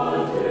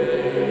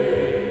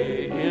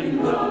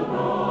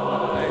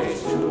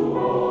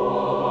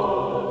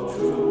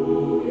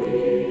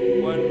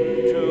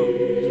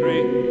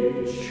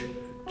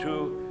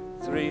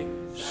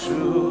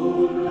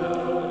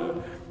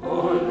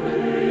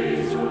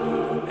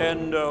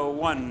and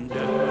 1.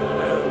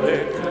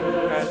 Delicate,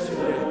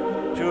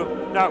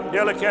 2. Now,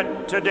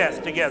 delicate to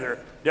death together.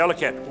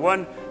 Delicate.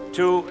 1,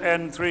 2,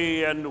 and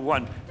 3, and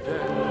 1.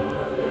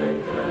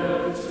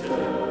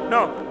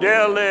 No,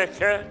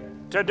 delicate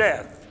to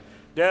death.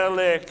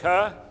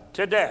 Delicate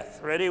to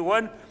death. Ready?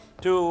 1,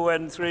 2,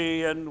 and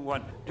 3, and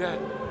 1.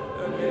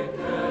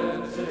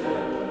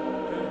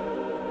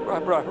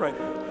 Right.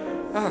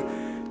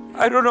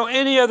 I don't know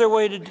any other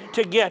way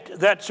to get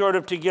that sort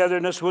of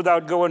togetherness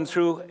without going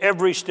through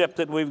every step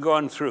that we've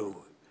gone through.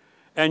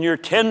 And you're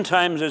 10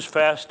 times as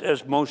fast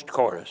as most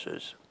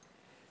choruses.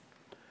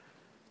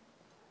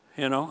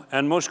 You know,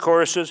 and most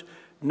choruses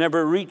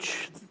never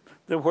reach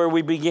where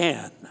we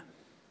began.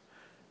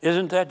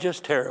 Isn't that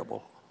just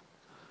terrible?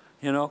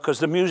 You know, because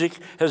the music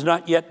has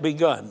not yet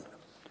begun,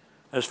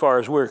 as far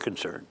as we're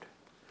concerned.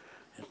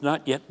 It's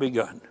not yet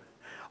begun.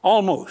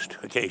 Almost,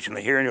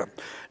 occasionally, here anyway.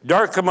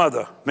 Dark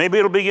Mother. Maybe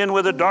it'll begin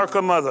with a Dark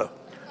Mother.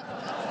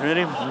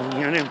 Ready?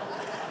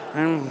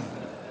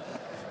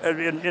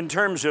 In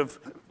terms of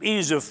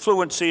ease of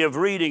fluency of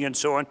reading and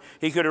so on,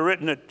 he could have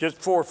written it just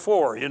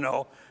 4/4, you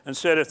know,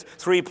 instead of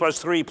 3 +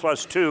 3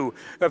 + 2.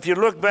 If you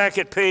look back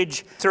at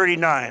page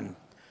 39,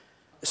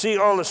 see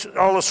all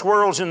the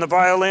swirls in the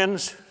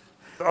violins,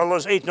 all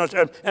those 8 notes,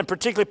 and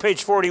particularly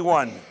page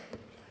 41.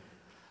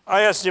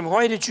 I asked him,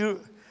 how did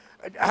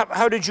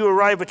you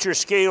arrive at your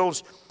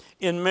scales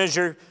in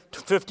measure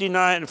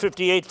 59,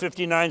 58,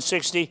 59,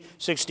 60,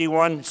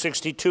 61,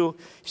 62?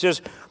 He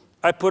says,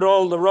 I put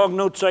all the wrong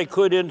notes I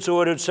could in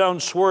so it would sound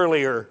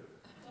swirlier.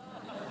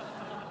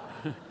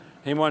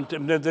 He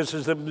wanted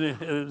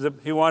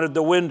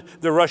the wind,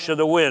 the rush of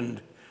the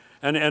wind.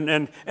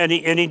 And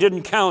he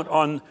didn't count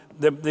on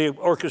the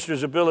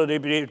orchestra's ability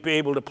to be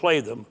able to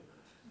play them.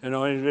 You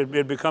know,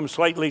 it becomes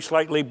slightly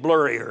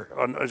blurrier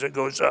as it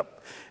goes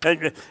up.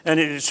 And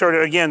it's sort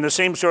of, again, the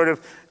same sort of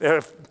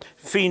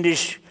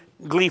fiendish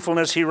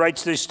gleefulness. He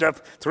writes this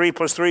stuff 3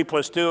 + 3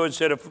 + 2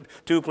 instead of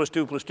 2 +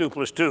 2 + 2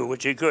 + 2,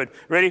 which he could.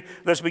 Ready?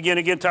 Let's begin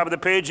again, top of the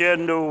page,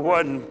 and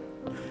 1,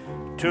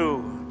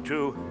 2,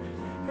 2,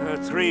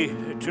 3,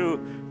 2,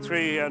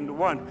 3, and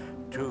 1,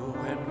 2,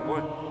 and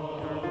 1.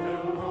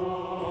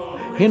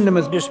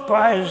 Hindemith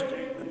despised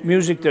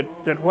music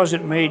that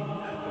wasn't made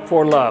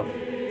for love,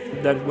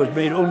 that was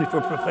made only for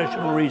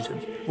professional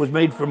reasons, was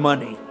made for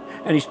money.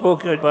 And he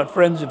spoke about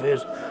friends of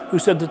his who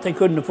said that they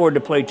couldn't afford to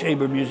play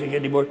chamber music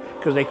anymore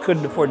because they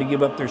couldn't afford to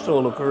give up their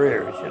solo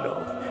careers, you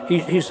know.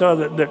 He saw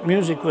that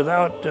music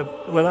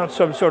without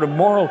some sort of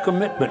moral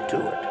commitment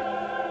to it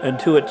and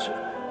to its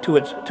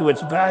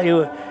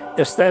value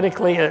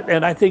aesthetically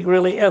and I think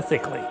really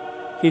ethically.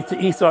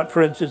 He thought,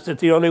 for instance, that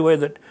the only way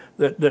that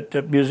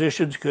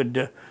musicians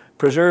could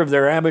preserve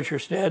their amateur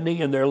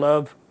standing and their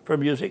love for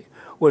music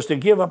was to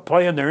give up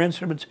playing their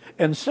instruments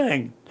and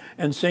sing.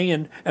 And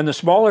the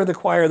smaller the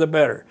choir, the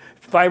better.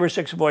 5 or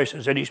 6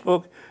 voices. And he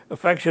spoke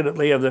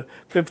affectionately of the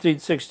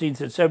 15th, 16th,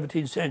 and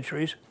 17th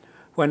centuries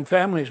when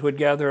families would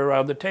gather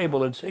around the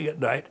table and sing at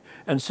night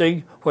and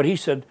sing what he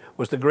said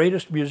was the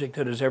greatest music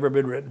that has ever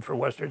been written for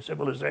Western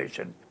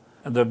civilization.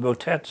 And the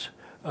motets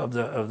of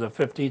the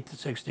 15th,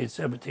 16th,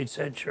 17th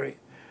century.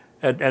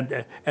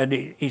 And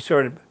he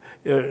sort of,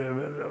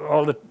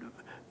 all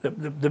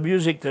the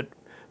music that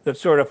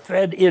sort of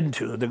fed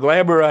into the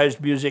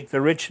glamorized music,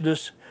 the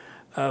richness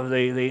of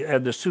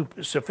the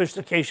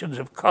sophistications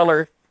of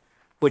color,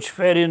 which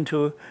fed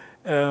into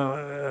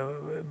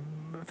a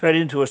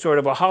sort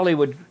of a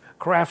Hollywood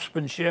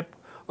craftsmanship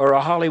or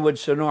a Hollywood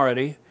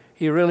sonority.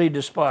 He really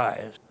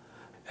despised,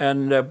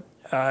 and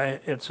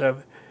it's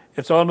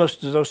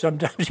almost as though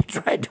sometimes he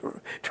tried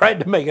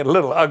to make it a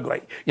little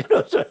ugly, you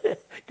know,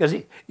 because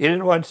he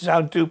didn't want it to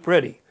sound too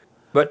pretty.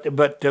 But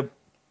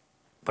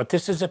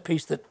this is a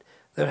piece that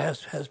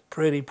has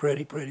pretty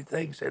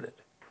things in it.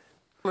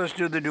 Let's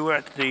do the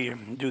duet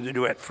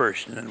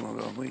first, and then we'll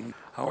go.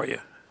 How are you?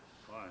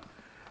 Fine.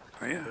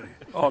 Are you?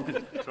 Oh,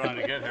 Trying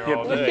to get here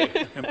all day.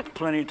 Have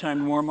plenty of time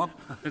to warm up?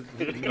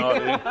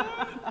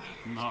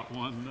 Not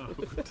one note.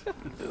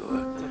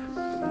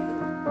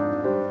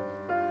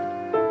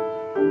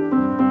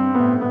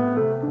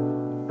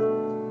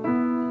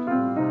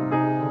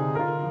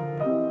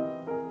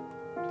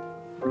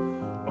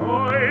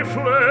 I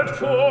fled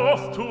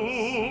forth to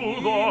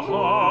the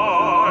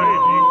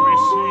hiding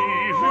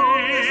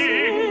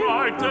receiving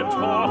light that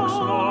talks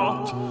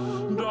not,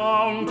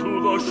 down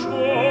to the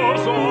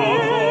shores of the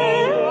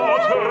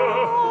water,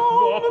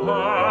 the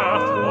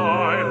path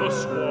by the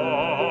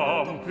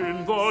swamp in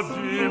the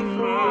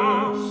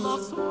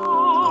dimness, to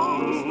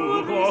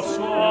the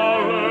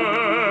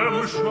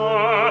solemn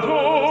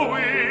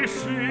shadowy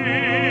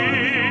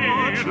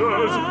cedars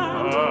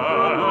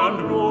and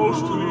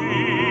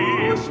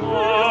ghostly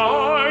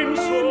signs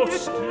so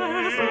still.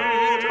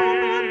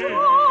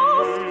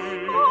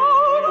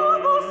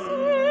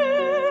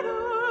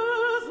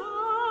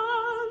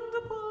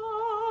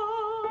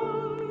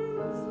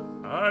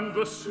 And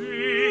the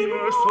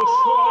singer so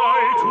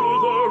shy to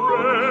the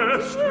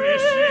rest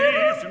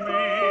received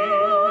me,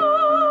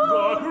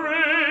 the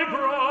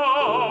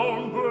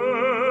gray-brown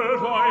bird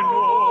I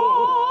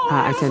know,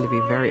 I tend to be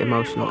very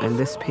emotional, and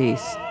this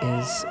piece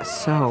is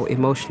so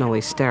emotionally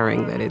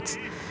stirring that it's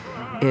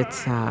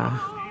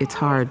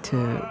hard to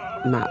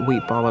not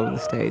weep all over the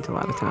stage a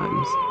lot of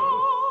times.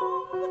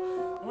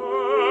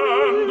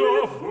 And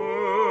a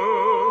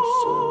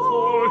verse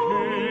for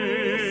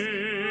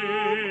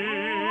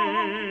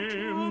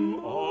him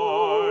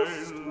I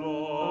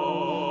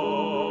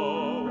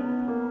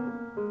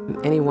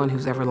love. Anyone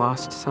who's ever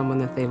lost someone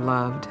that they've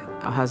loved,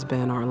 a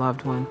husband or a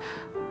loved one,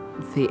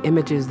 the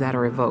images that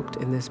are evoked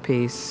in this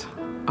piece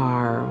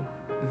are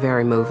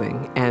very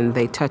moving, and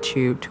they touch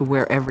you to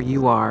wherever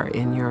you are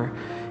in your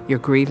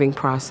grieving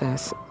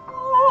process.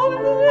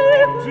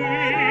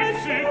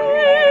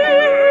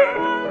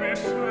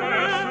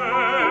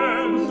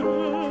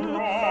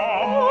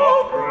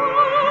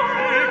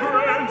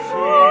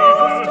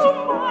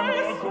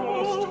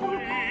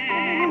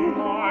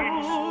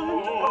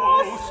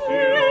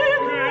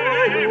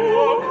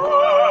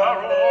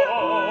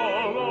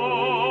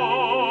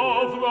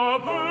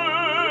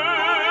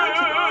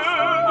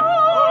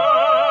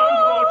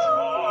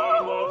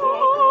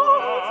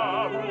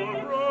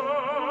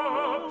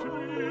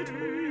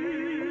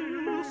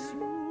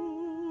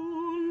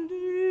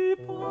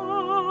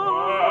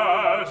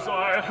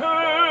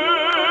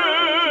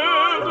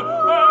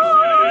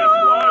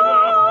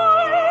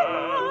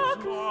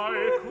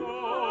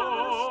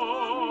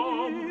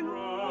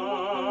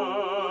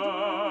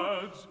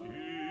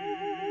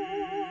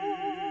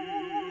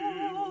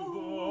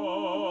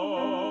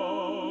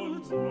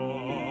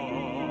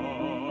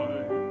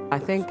 I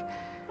think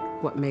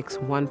what makes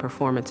one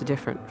performance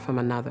different from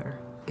another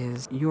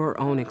is your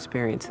own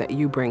experience that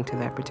you bring to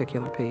that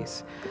particular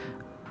piece.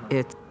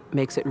 It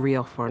makes it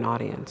real for an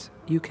audience.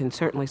 You can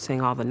certainly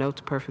sing all the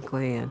notes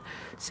perfectly and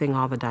sing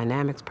all the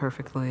dynamics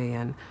perfectly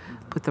and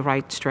put the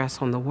right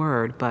stress on the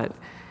word, but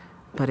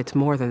it's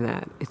more than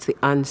that. It's the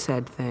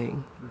unsaid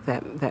thing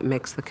that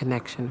makes the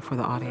connection for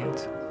the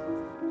audience.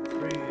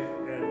 3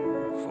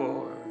 and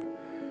 4.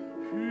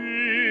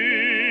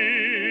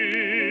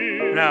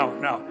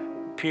 Now,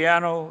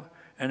 piano,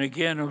 and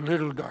again a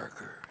little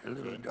darker, a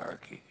little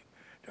darky.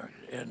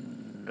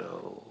 And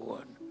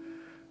 1,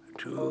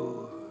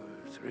 2,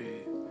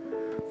 3,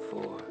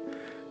 4.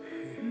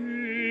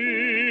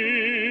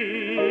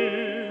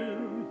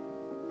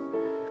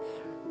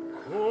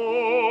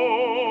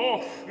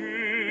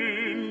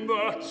 Coffin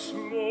that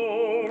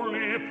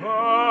slowly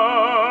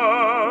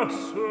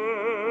passes,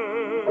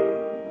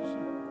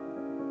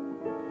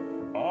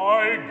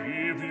 I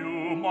give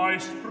you my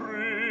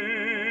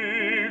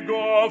sprig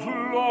of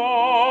lilac,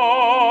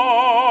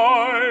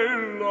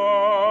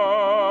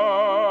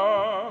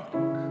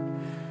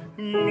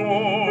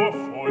 nor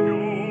for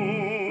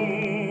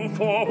you,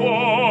 for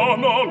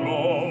one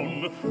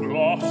alone,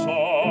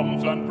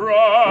 blossoms and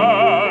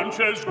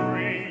branches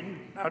green.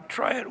 Now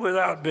try it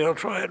without Bill,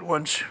 try it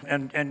once,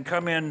 and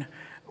come in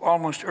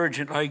almost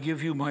urgent. I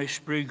give you my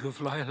sprig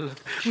of lilac,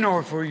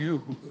 nor for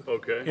you.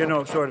 Okay. You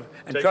know, sort of,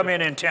 and Take come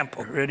it. in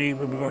tempo. Ready,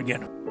 we'll go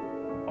again.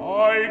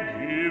 I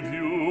give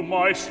you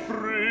my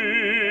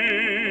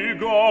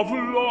sprig of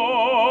lilac,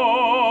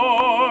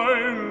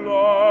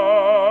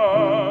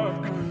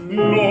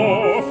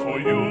 nor for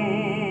you,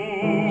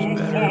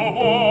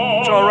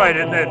 It's all right,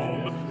 isn't it?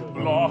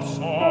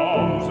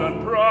 blossoms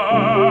and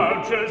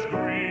branches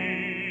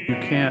green. You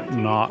can't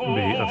not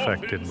be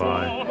affected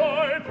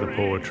by the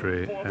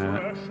poetry.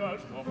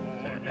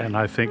 And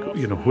I think,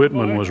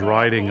 Whitman was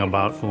writing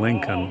about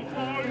Lincoln,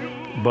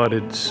 but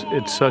it's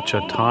such a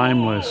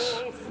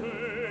timeless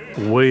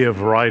way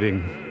of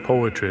writing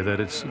poetry that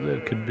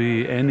it could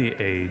be any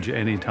age,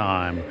 any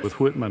time. With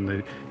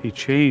Whitman, he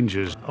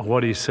changes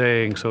what he's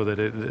saying so that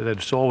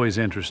it's always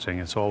interesting,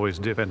 it's always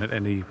different,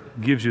 and he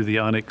gives you the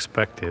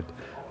unexpected.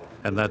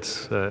 And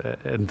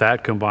and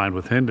that combined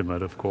with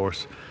Hindemith, of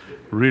course,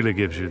 really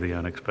gives you the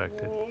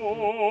unexpected.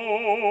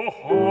 Oh,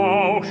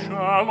 how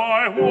shall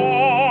I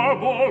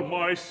warble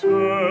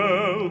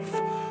myself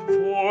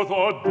for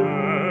the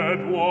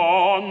dead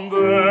one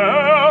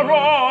there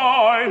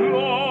I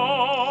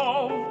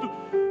loved?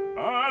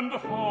 And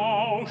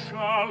how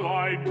shall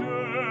I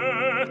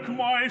deck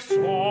my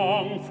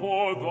song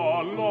for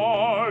the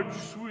large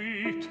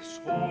sweet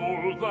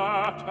soul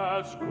that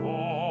has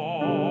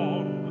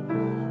gone?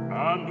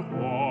 And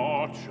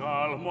what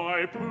shall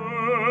my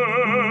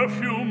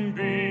perfume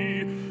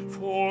be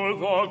for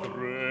the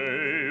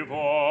grave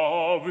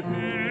of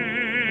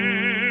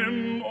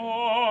him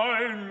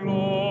I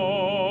love?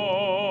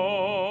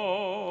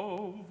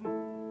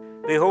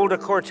 They hold a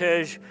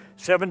cortege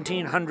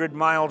 1,700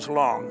 miles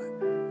long,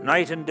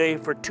 night and day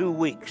for 2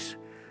 weeks.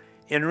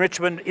 In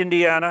Richmond,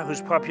 Indiana,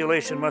 whose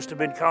population must have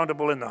been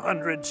countable in the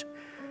hundreds,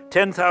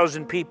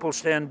 10,000 people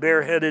stand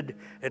bareheaded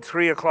at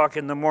 3 o'clock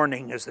in the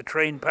morning as the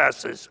train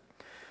passes.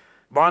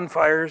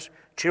 Bonfires,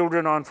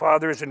 children on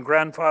fathers' and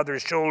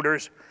grandfathers'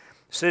 shoulders,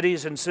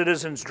 cities and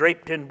citizens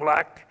draped in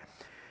black.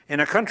 In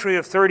a country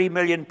of 30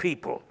 million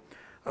people,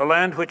 a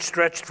land which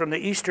stretched from the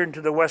eastern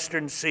to the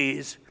western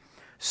seas,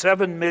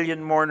 7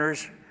 million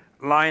mourners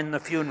line the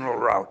funeral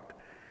route,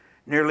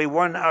 nearly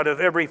 1 out of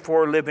every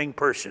 4 living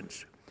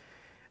persons.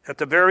 At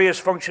the various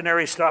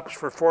functionary stops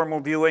for formal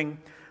viewing,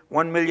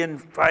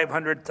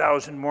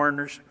 1,500,000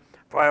 mourners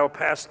file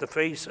past the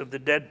face of the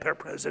dead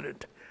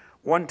president,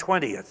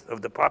 1/20th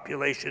of the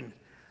population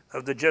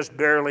of the just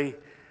barely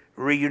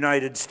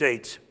reunited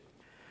states.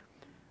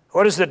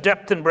 What is the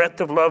depth and breadth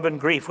of love and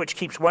grief which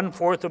keeps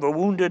 1/4 of a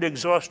wounded,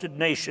 exhausted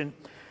nation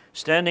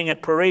standing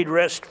at parade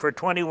rest for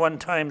 21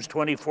 times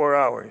 24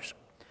 hours?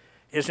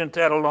 Isn't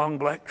that a long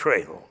black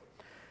trail?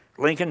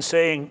 Lincoln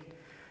saying,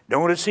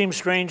 "Don't it seem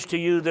strange to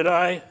you that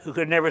I, who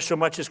could never so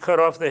much as cut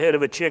off the head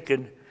of a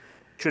chicken,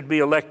 should be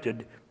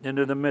elected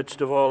into the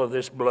midst of all of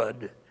this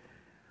blood?"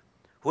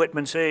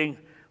 Whitman saying,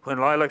 "When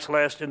lilacs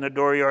last in the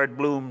dooryard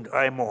bloomed,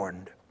 I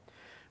mourned."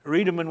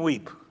 Read them and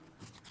weep.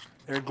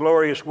 They're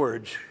glorious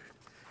words.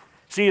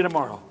 See you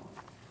tomorrow.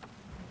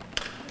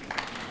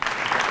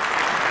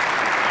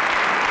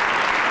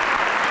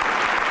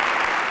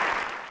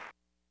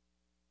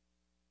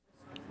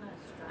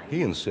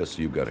 He insists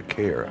you've got to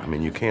care. I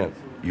mean, you can't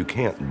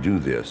do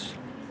this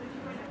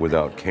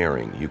without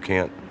caring. You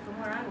can't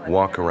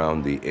walk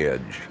around the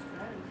edge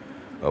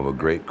of a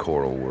great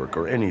choral work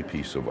or any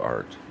piece of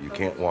art. You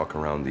can't walk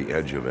around the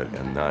edge of it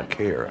and not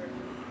care.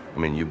 I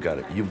mean, you've got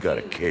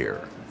to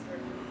care,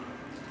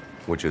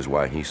 which is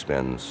why he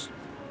spends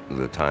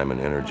the time and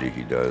energy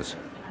he does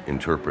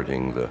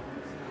interpreting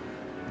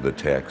the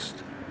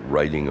text,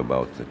 writing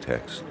about the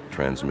text,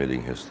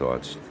 transmitting his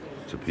thoughts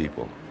to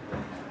people.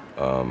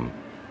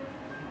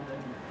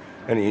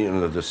 And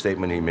the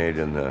statement he made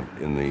in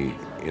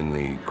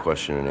the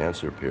question and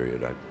answer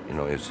period,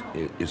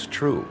 is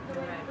true.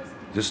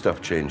 This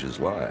stuff changes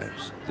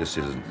lives. This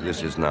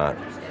is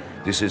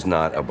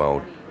not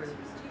about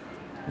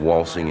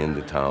waltzing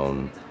into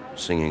town,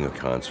 singing a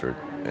concert,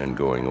 and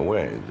going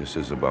away. This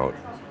is about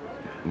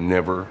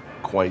never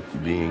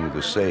quite being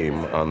the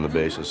same on the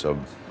basis of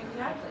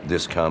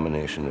this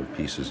combination of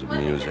pieces of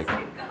music,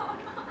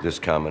 this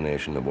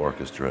combination of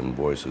orchestra and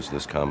voices,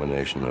 this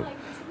combination of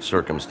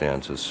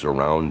circumstances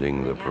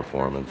surrounding the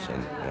performance,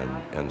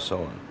 and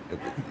so on.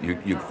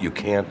 You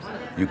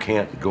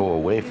can't go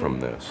away from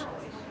this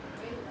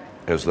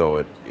as though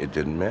it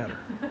didn't matter,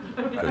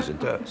 because it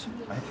does.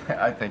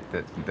 I think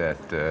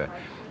that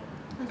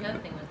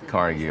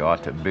Carnegie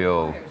ought to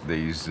bill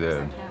these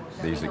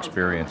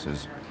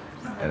experiences,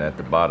 and at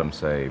the bottom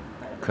say,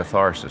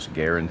 catharsis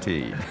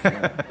guaranteed.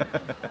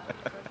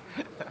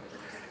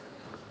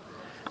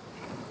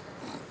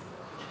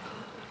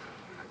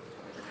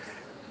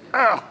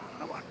 Oh,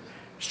 come on.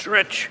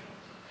 Stretch.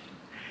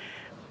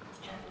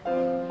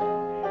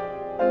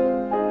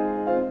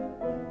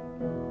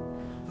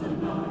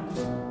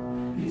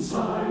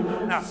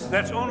 Now,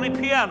 that's only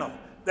piano.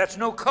 That's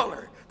no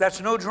color.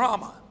 That's no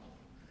drama.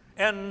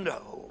 And 1,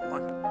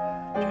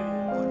 2,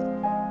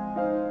 1.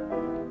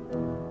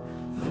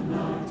 The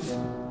night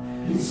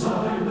in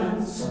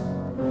silence,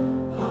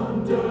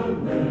 under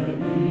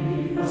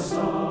many a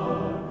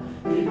star,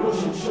 the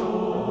ocean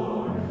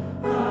shore,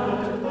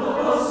 and the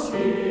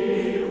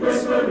husky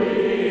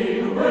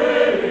whispering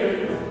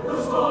wave,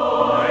 whose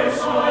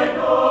voice I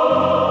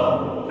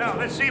know. Now,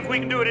 let's see if we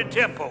can do it in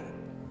tempo.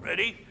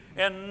 Ready?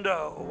 And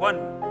 1.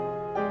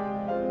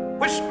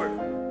 Whisper.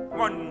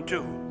 1,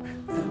 2.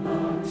 The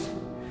night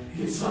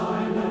in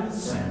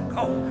silence.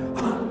 Oh,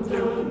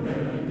 under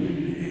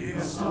many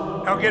a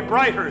star. Now get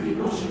brighter.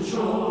 The ocean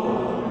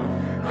shore,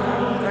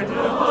 and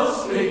the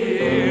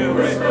husky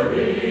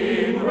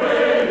whispering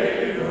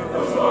wave,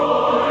 whose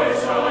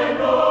voice I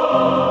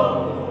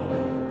know.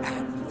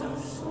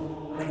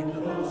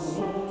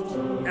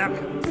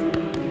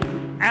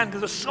 And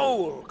the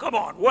soul. Come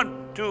on.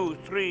 1, 2,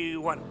 3,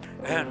 1.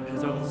 And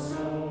the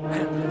soul.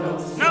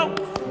 No.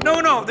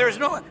 There's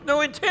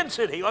no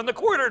intensity on the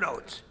quarter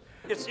notes.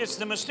 It's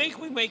the mistake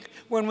we make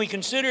when we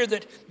consider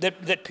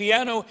that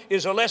piano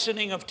is a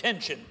lessening of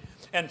tension.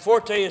 And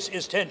forte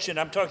is tension.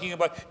 I'm talking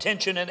about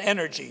tension and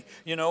energy,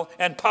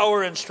 and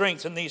power and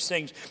strength and these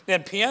things.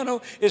 And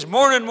piano is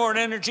more and more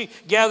energy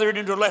gathered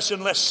into less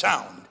and less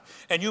sound.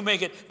 And you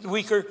make it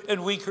weaker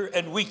and weaker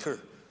and weaker,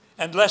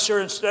 and lesser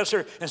and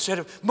lesser, instead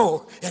of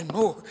more and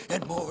more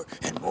and more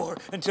and more,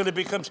 until it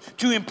becomes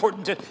too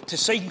important to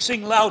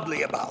sing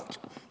loudly about.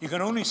 You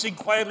can only sing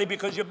quietly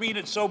because you mean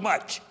it so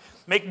much.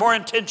 Make more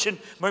tension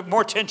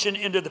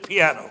into the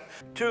piano.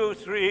 2,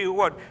 3,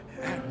 1.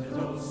 And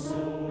the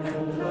soul, to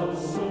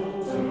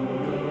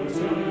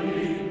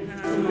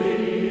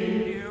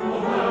thee, O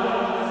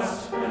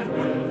vast and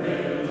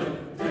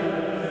well-filled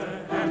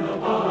death, and the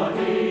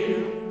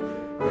body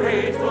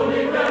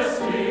gratefully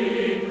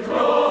resting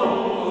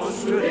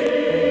close to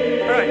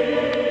thee.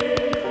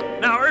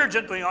 Right. Now,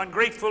 urgently on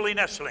gratefully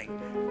nestling.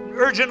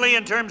 Urgently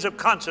in terms of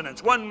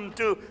consonants. 1,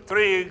 2,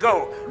 3,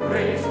 go.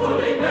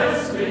 Gratefully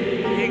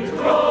nesting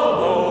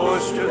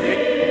close to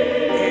thee.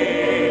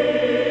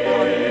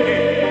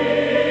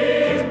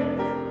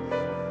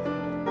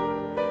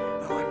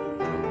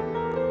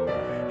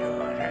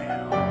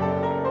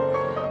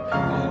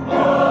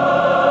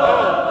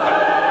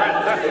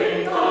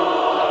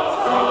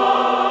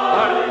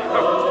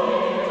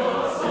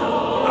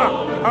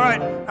 All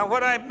right. Now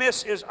what I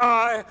miss is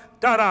I,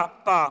 da da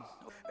ba.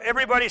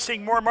 Everybody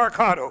sing more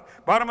marcato.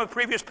 Bottom of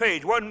previous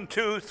page. 1,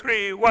 2,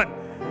 3, 1.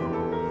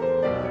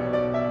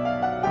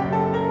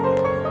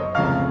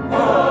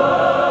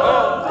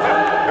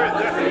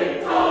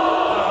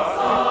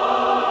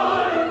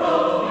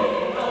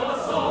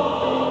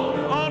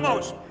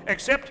 Almost,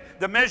 except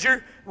the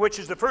measure, which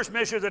is the first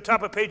measure at the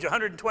top of page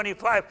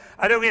 125.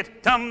 I don't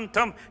get tum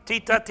tum ti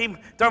ta tim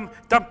tum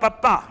tum pa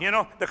pa. You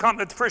know, the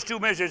first two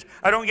measures.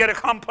 I don't get a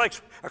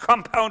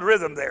compound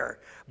rhythm there.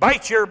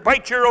 Bite your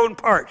own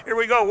part. Here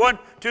we go. 1,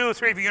 2,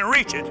 3. If you can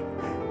reach it.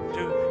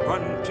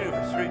 1, 2, 3.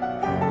 2,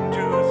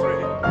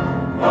 3.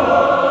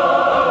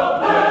 Oh,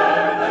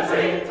 where the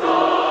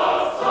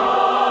treetops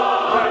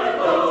fly,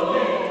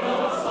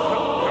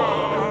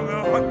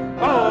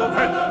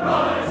 over the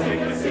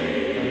rising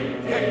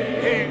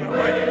sinking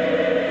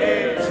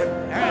waves,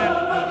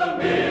 over the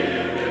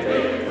myriad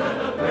fields and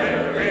the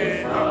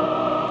prairies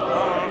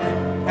long,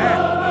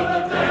 over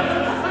the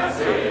deserts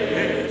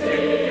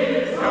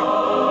cities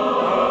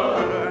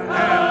long,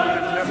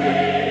 and the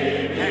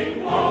teeming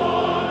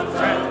wants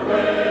and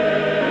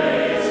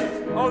ways.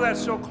 Oh,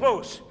 that's so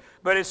close.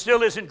 But it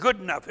still isn't good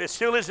enough. It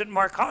still isn't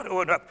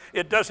marcato enough.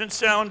 It doesn't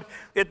sound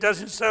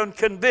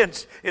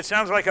convinced. It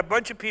sounds like a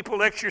bunch of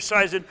people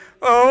exercising.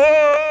 Oh,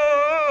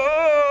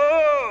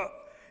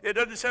 it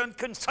doesn't sound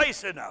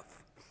concise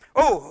enough.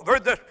 Oh,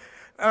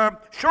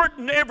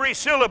 shorten every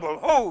syllable.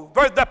 Oh,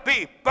 ver the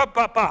pi, pa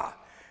pa pa.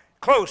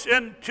 Close.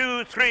 And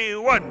 2, 3,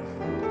 1.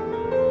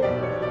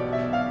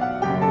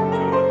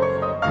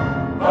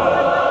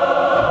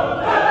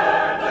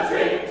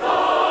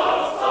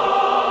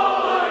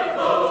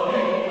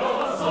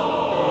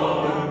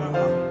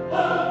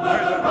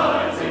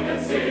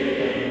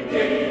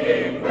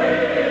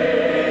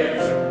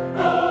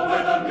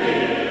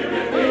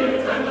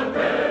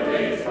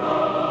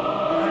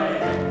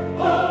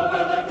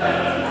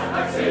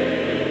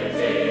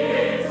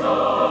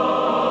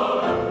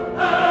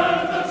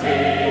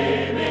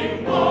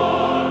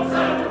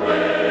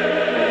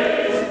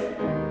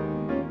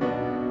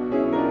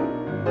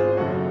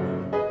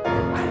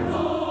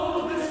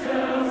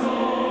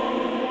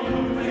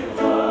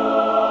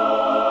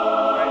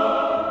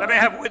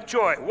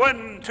 Joy.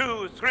 1,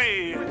 2,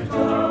 3.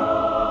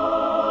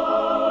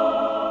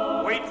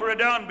 Wait for a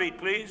downbeat,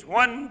 please.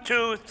 1,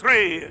 2,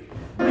 3.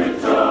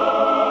 With joy.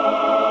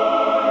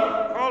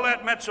 Call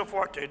that mezzo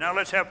forte. Now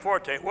let's have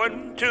forte.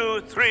 1,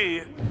 2,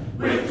 3.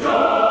 With joy.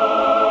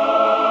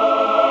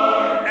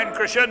 And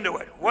crescendo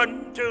it.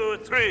 1, 2,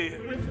 3.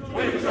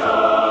 With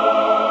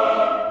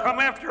joy. Come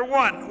after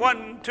 1.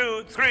 1,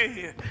 2,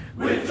 3.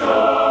 With joy.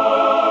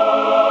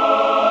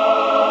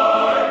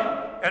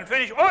 And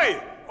finish. Oi!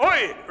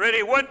 Oi!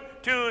 Ready? 1,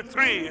 2,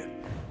 3.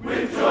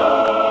 With joy.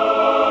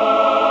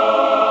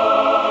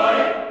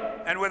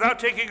 And without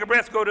taking a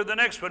breath, go to the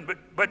next one,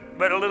 but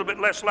a little bit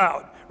less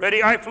loud.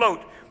 Ready? I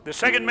float. The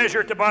second measure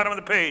at the bottom of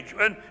the page.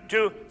 1,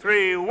 2,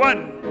 3, 1.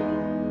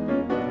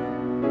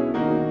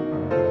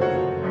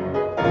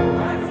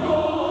 I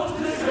float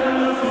this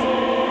castle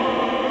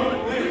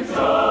with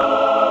joy.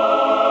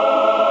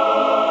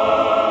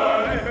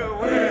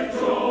 With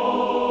joy.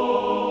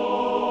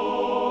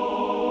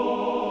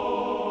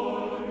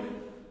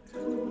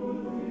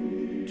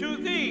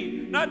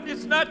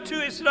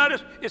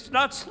 It's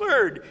not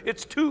slurred.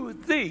 It's to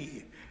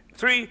thee.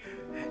 3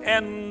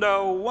 and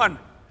 1.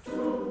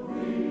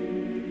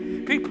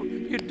 People,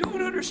 you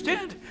don't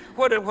understand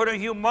what a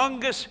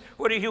humongous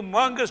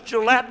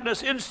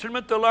gelatinous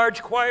instrument the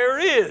large choir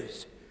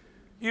is.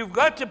 You've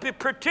got to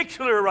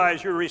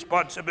particularize your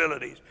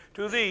responsibilities.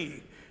 To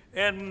thee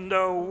and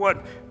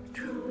 1.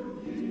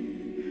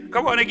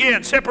 Come on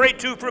again. Separate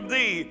 2 from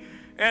thee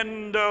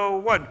and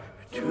 1.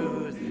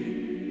 To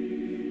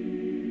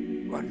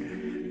thee. 1.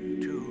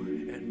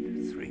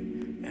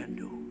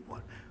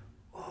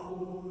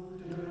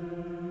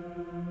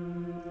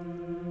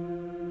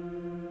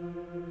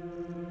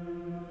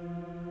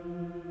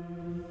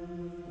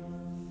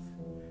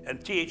 And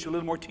TH, a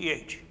little more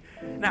TH.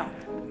 Now,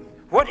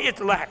 what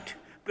it lacked,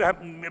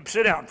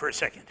 sit down for a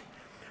second.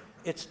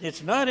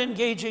 It's not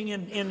engaging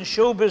in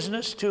show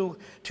business to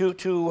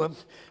go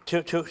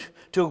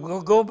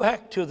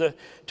back to the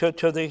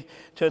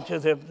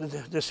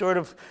sort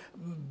of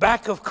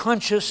back of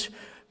conscious,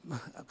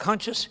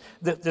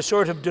 the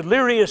sort of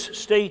delirious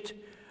state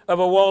of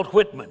a Walt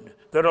Whitman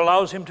that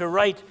allows him to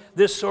write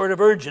this sort of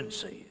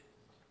urgency.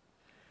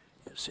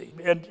 You see,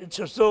 and it's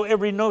as though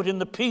every note in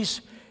the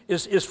piece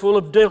is full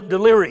of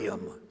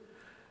delirium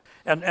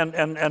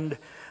and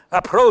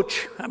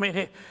approach. I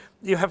mean,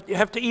 you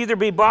have to either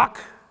be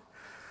Bach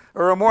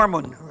or a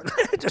Mormon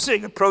to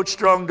sing "Approach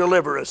Strong,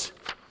 Deliver Us,"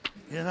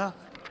 you know.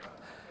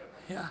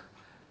 Yeah,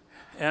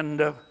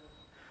 and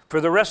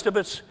for the rest of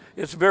it,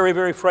 it's very,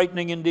 very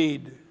frightening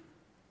indeed.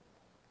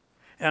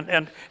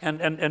 And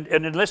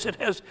unless it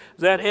has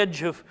that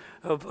edge of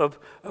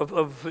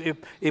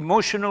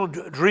emotional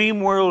dream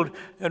world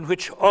in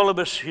which all of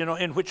us,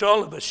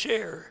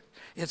 share.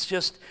 It's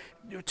just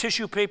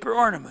tissue paper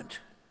ornament.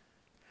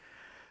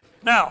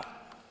 Now,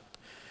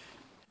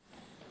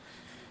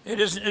 it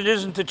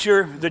isn't that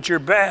you're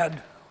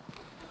bad.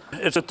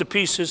 It's that the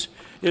piece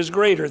is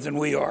greater than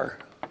we are.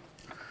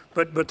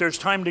 But there's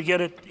time to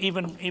get it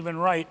even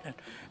right,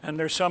 and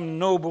there's some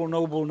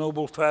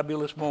noble,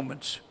 fabulous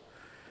moments.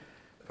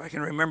 If I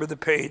can remember the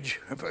page.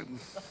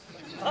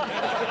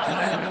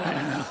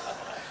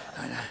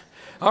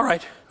 All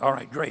right,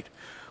 great.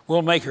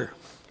 We'll make her.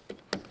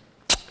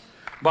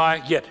 Bye,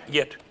 get.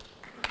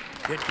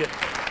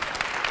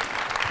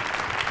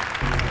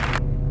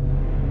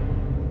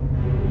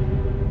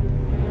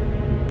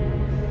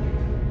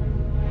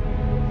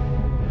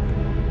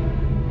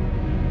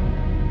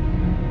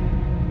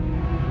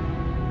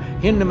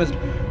 Hindemith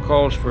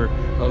calls for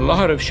a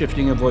lot of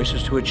shifting of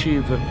voices to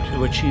achieve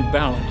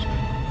balance,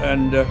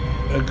 and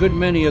a good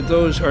many of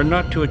those are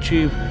not to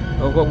achieve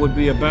what would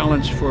be a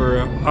balance for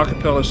a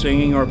cappella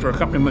singing or for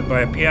accompaniment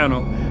by a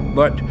piano,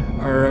 but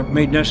are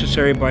made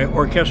necessary by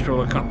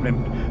orchestral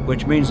accompaniment,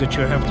 which means that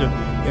you have to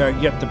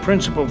get the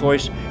principal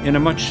voice in a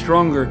much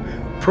stronger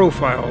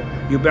profile.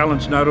 You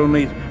balance not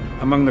only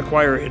among the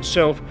choir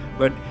itself,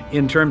 but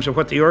in terms of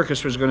what the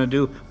orchestra is going to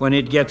do when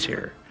it gets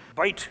here.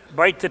 Bite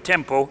the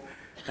tempo.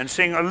 And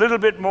sing a little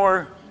bit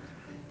more,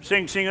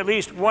 sing at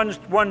least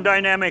one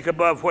dynamic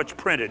above what's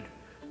printed.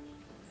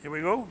 Here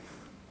we go.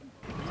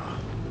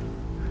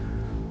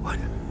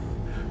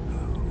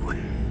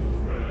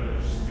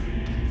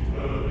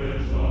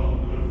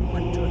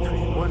 One, two,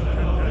 three, one.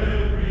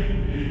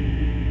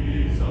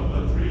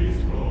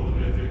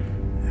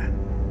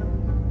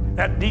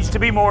 That needs to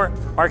be more.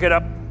 Mark it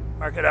up.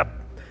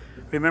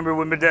 Remember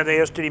when we did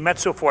the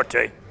mezzo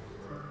forte.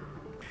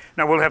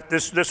 Now we'll have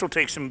this will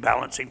take some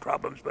balancing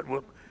problems, but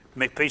we'll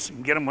face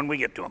them, get them when we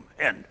get to them.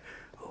 And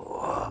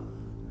oh.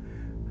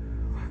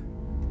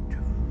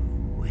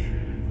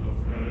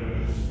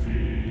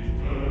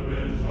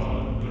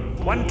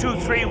 1, 2,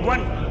 3,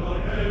 1.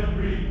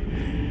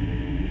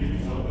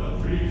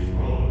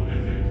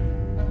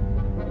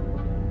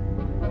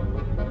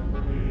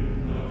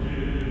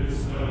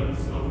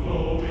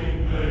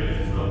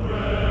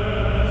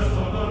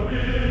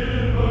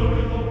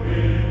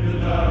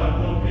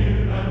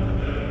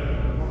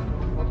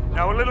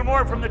 Now a little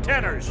more from the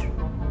tenors.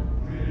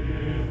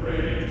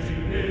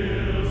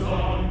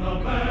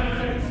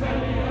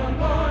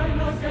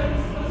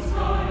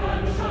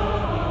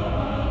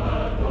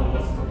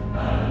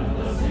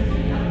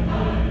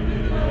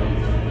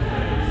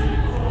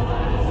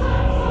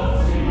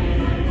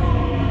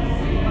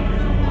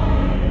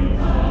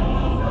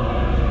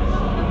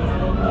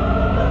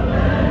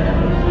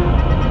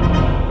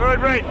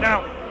 Good, right.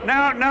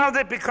 Now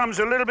that becomes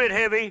a little bit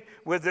heavy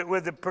with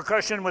the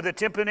percussion, with the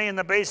timpani and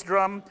the bass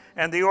drum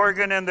and the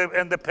organ and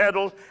the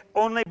pedal.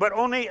 Only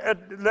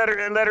at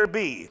letter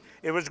B.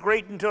 It was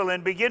great until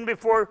then. Begin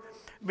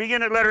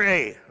at letter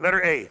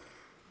A.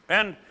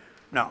 And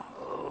now.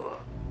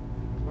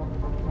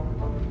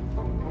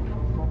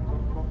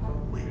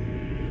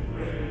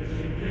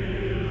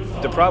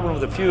 The problem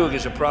of the fugue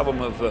is a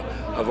problem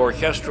of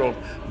orchestral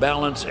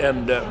balance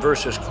and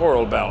versus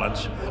choral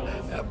balance.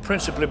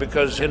 Principally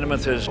because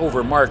Hindemith has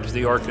overmarked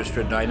the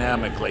orchestra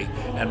dynamically,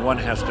 and one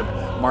has to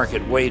mark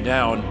it way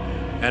down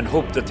and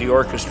hope that the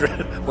orchestra,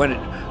 when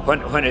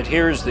it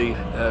hears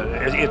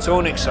its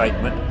own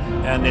excitement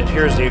and it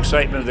hears the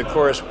excitement of the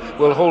chorus,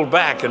 will hold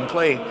back and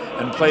play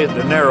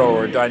the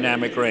narrower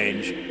dynamic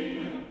range.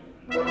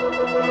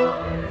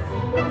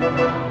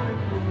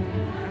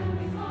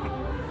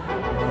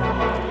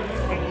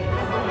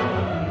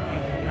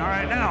 All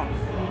right,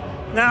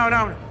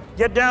 now.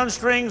 Get down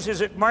strings,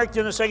 is it marked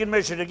in the second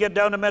measure to get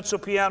down to mezzo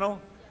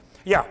piano?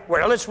 Yeah,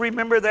 well, let's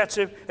remember that's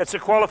a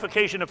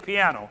qualification of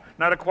piano,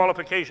 not a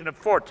qualification of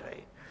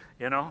forte,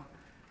 you know?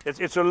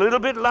 It's a little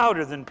bit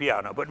louder than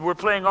piano, but we're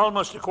playing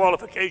almost a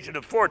qualification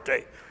of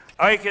forte.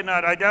 I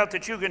doubt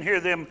that you can hear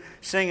them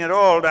sing at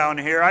all down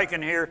here. I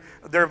can hear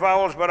their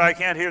vowels, but I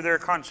can't hear their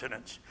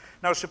consonants.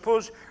 Now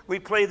suppose we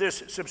play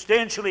this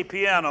substantially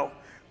piano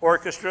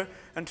orchestra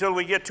until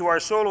we get to our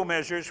solo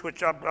measures,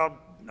 which I'll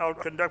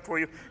conduct for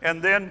you,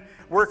 and then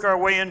work our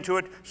way into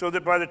it so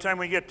that by the time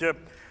we get to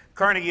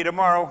Carnegie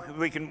tomorrow,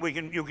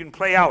 you can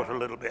play out a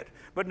little bit.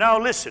 But now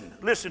listen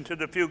to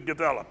the fugue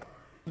develop.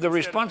 The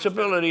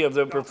responsibility of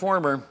the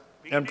performer,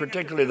 and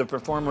particularly the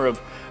performer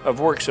of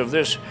works of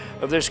this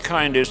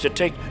kind, is to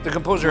take the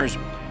composer's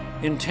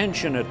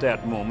intention at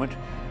that moment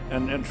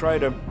and try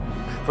to,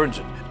 for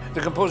instance, the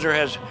composer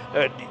has,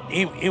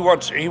 he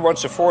wants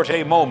a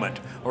forte moment,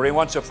 or he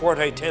wants a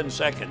forte 10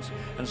 seconds,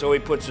 and so he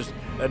puts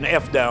an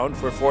F down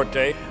for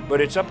forte, but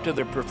it's up to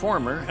the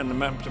performer and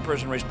the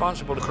person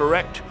responsible to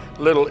correct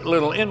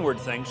little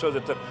inward things so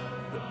that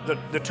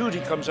the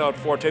tutti comes out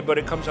forte, but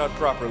it comes out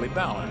properly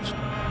balanced.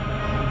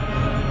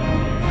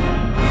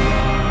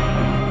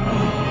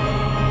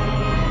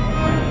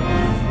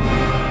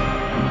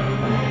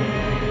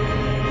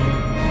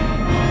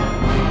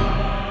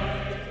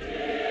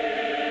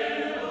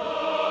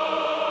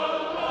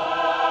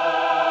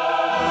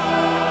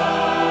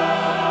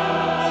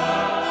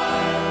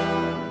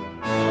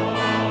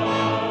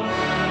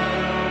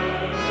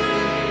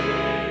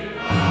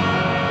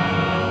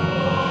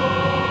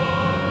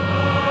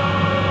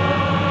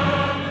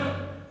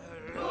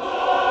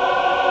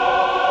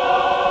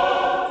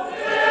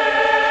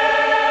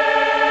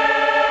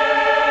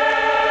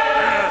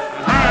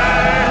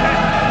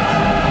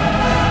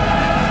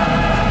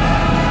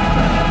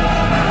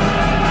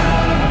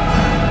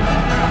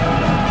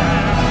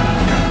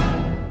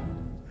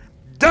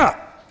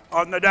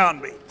 on the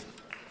downbeat.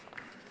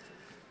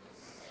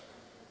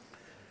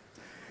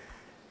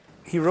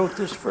 He wrote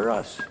this for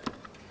us.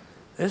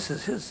 This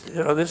is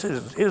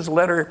his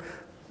letter,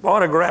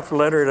 autographed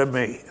letter to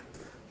me,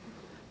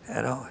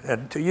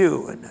 and to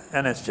you,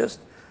 and it's just,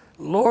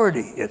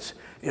 Lordy, it's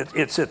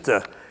at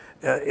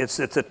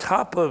the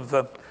top of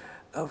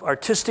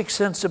artistic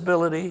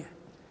sensibility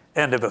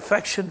and of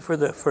affection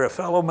for a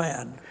fellow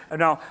man. And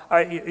now,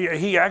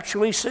 he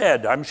actually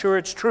said, I'm sure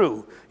it's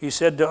true, he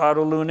said to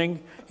Otto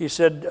Luning, he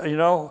said,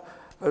 the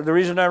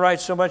reason I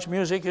write so much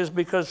music is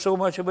because so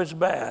much of it's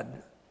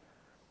bad.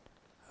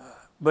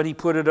 But he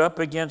put it up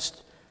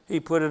against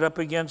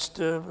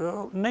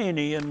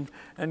Naney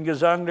and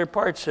Gesang der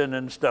Parzen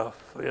and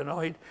stuff.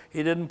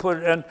 He didn't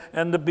put,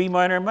 and the B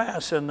minor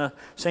Mass and the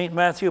St.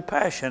 Matthew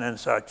Passion and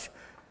such.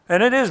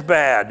 And it is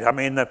bad. I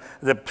mean, the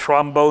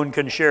trombone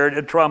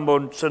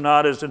trombone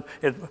sonatas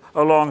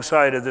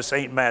alongside of the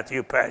St.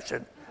 Matthew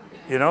Passion.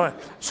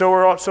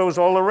 So is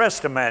all the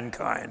rest of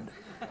mankind.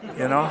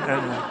 And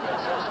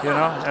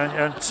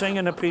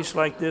singing a piece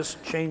like this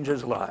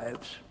changes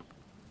lives.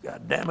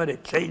 God damn it,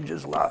 it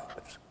changes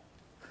lives.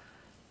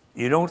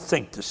 You don't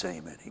think the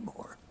same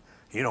anymore.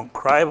 You don't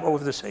cry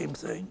over the same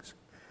things.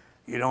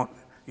 You don't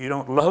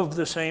love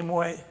the same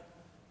way.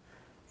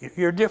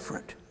 You're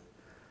different.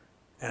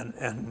 And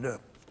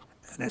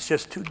it's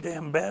just too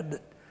damn bad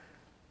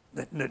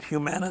that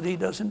humanity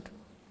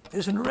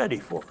isn't ready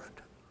for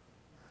it.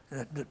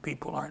 That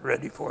people aren't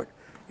ready for it.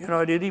 It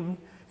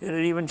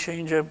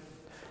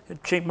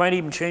might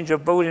even change a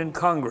vote in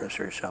Congress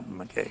or something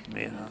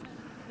occasionally.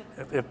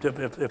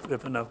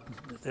 If enough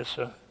this.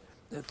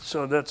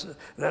 So that's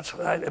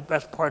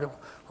part of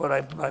what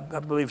I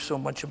believe so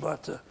much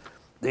about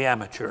the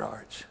amateur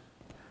arts.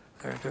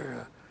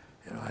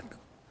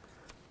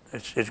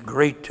 It's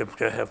great to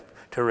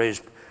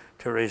raise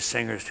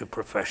singers to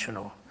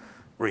professional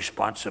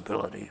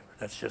responsibility.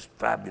 That's just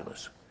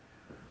fabulous.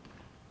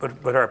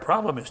 But our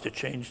problem is to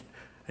change,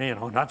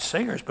 not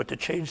singers, but to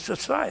change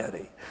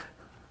society.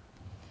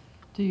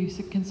 Do you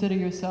consider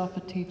yourself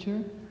a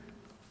teacher?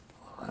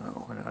 I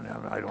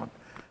don't.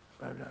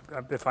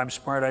 If I'm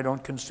smart, I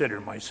don't consider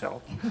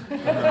myself.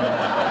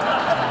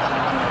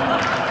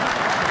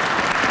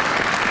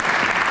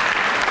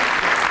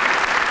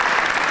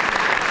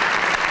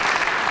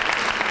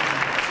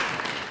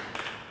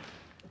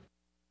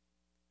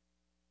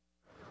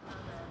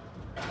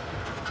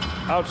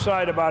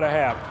 Outside about a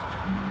half.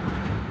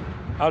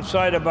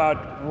 Outside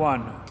about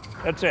 1.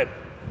 That's it.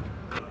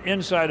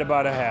 Inside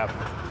about a half.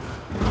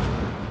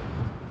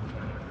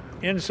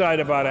 Inside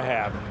about a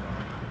half.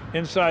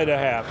 Inside a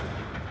half.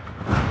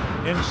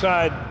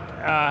 Inside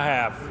a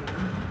half.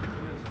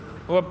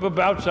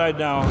 Well, outside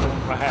now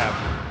a half.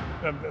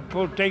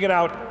 Take it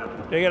out.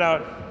 Take it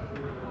out.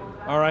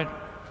 All right.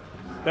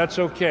 That's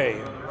okay.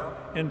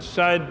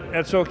 Inside,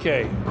 that's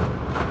okay.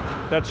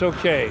 That's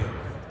okay.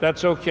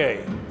 That's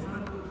okay.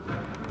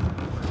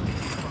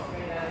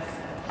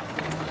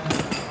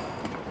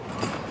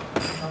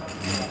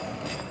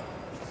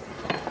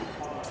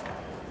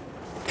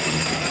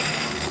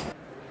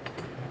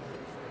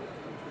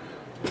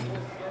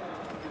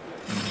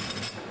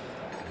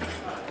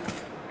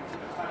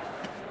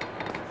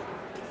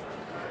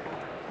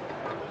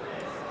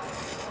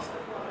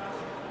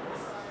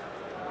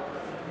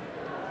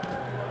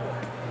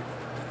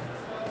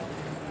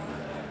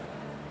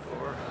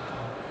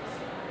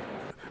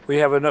 We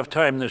have enough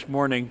time this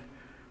morning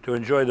to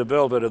enjoy the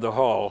velvet of the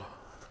hall.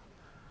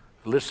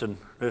 Listen,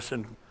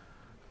 listen.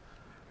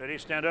 Ready,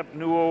 stand up,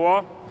 new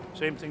o,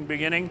 same thing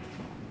beginning,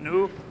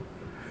 new.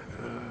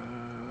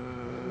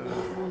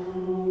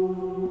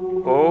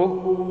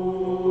 O.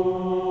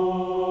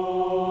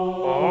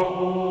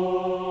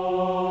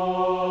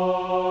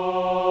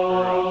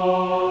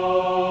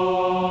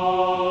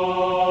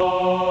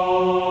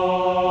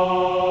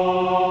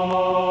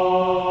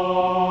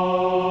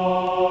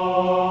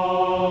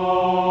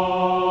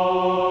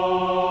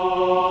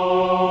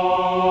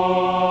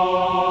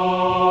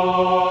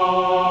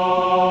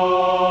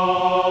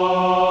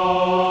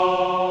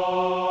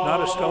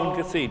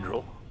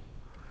 Cathedral,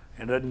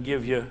 and doesn't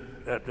give you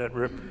that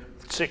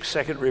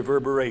 6-second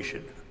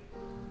reverberation.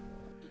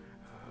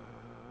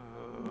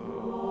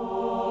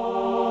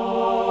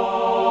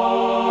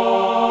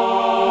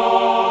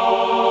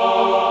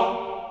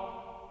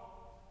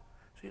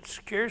 See, it's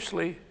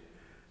scarcely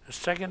a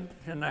second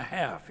and a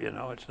half.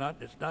 It's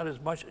not as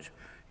much as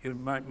you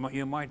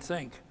might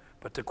think,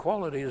 but the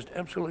quality is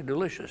absolutely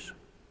delicious.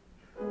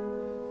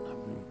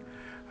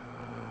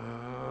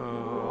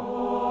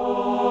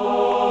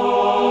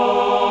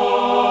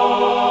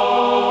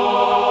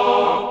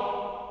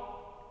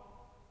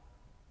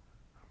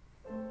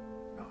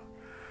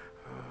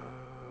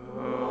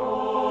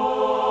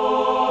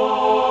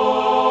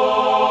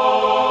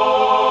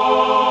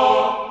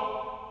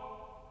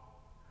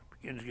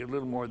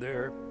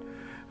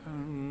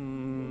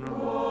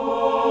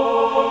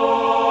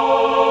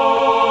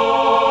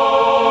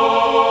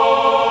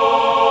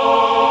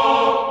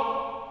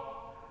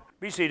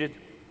 Seated.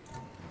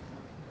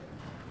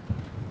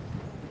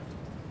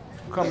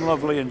 Come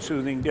lovely and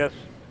soothing death.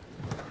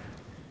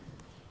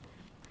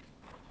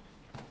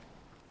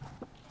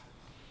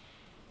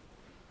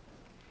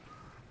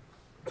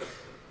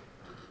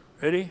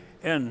 Ready?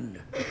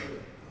 End.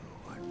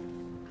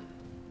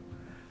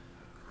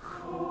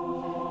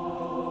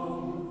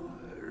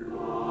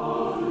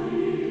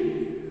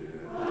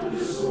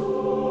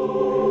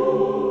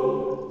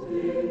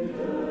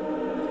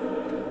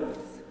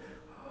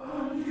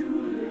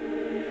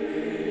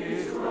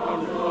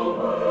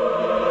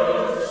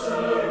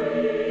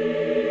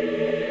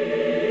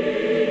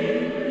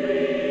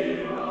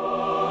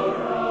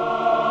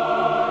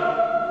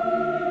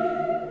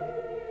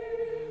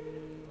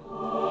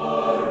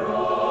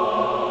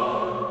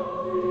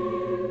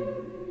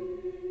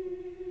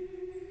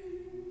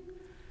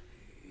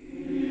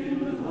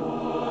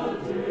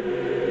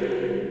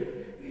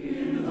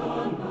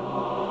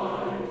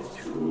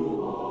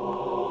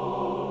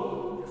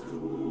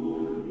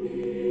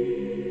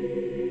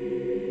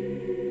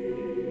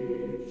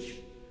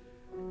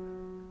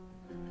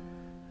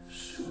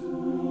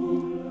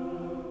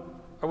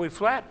 Are we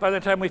flat by the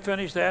time we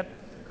finish that?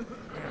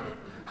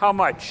 How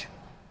much?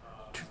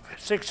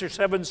 6 or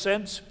 7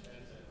 cents?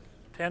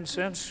 10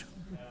 cents?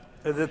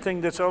 The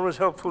thing that's always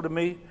helpful to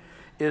me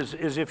is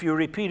if you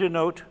repeat a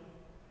note,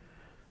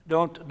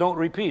 don't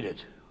repeat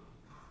it.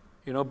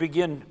 You know,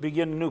 begin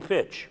a new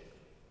pitch.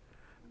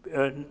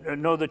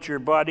 Know that your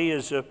body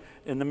is,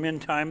 in the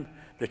meantime,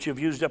 that you've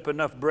used up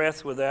enough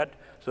breath with that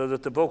so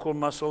that the vocal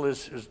muscle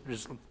is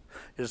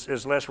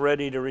less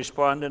ready to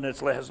respond and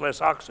has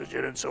less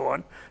oxygen and so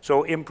on.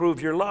 So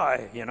improve your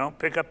lie, you know.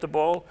 Pick up the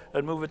ball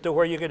and move it to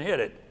where you can hit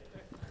it.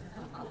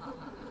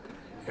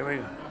 Here we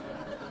go.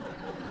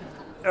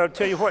 I'll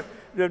tell you what,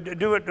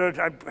 do it,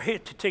 I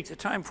hate to take the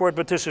time for it,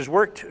 but this has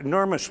worked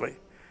enormously.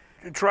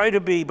 Try to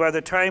be, by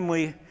the time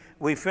we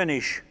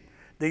finish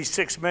these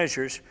 6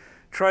 measures,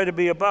 try to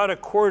be about a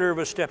quarter of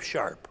a step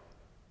sharp.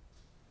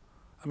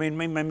 I mean,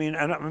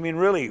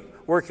 really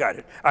work at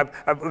it.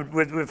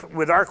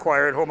 With our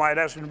choir at home, I'd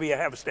ask them to be a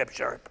half a step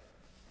sharp.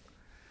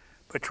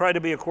 But try to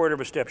be a quarter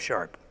of a step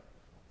sharp.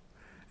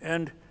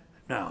 And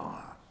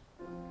now.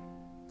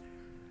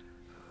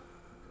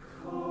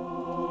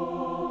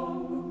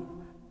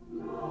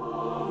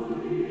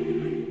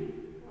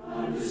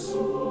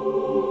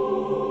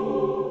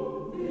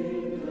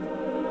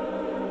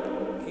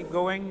 Keep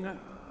going.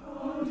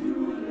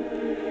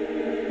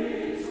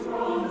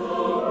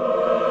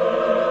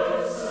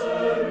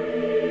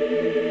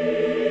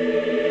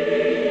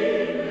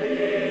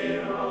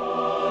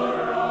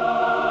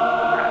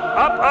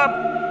 Up.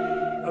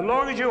 As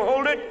long as you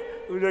hold it,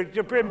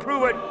 to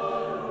improve it.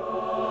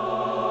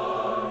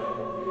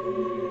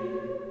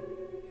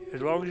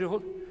 As long as you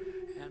hold it.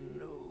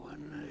 And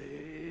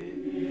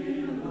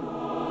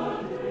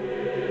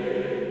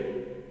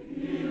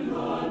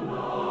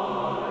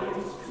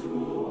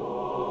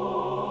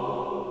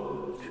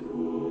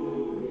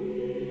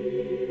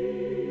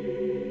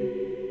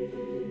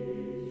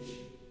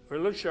we're a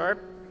little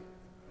sharp.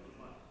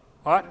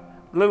 What?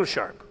 A little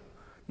sharp.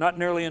 Not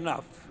nearly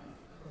enough.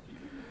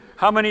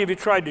 How many of you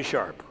tried to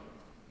sharp?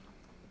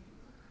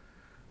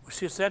 Well,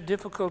 see, it's that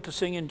difficult to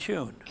sing in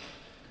tune.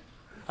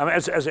 I mean,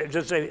 as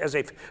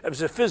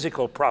a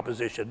physical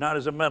proposition, not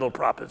as a mental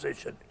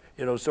proposition.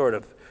 You know, sort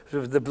of.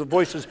 The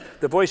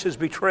voice is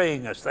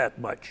betraying us that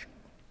much.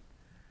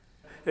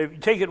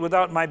 Take it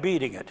without my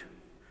beating it.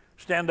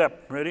 Stand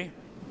up. Ready?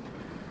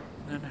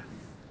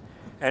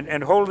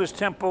 And hold this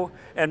tempo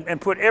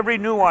and put every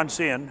nuance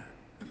in.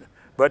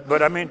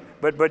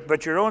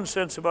 But your own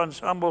sense of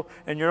ensemble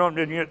and your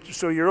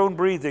own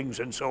breathings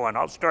and so on.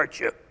 I'll start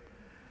you,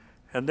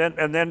 and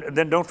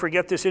then don't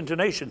forget this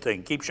intonation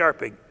thing. Keep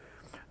sharping.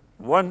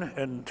 1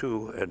 and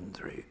 2 and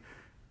 3.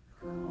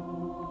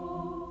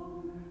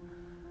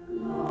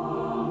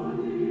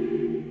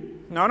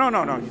 No.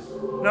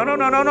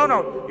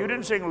 You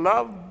didn't sing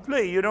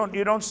lovely. You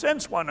don't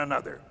sense one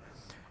another.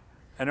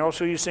 And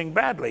also you sing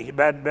badly.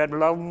 Bad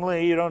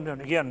lovely. You don't.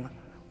 Again,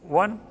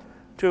 1,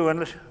 2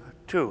 and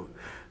 2.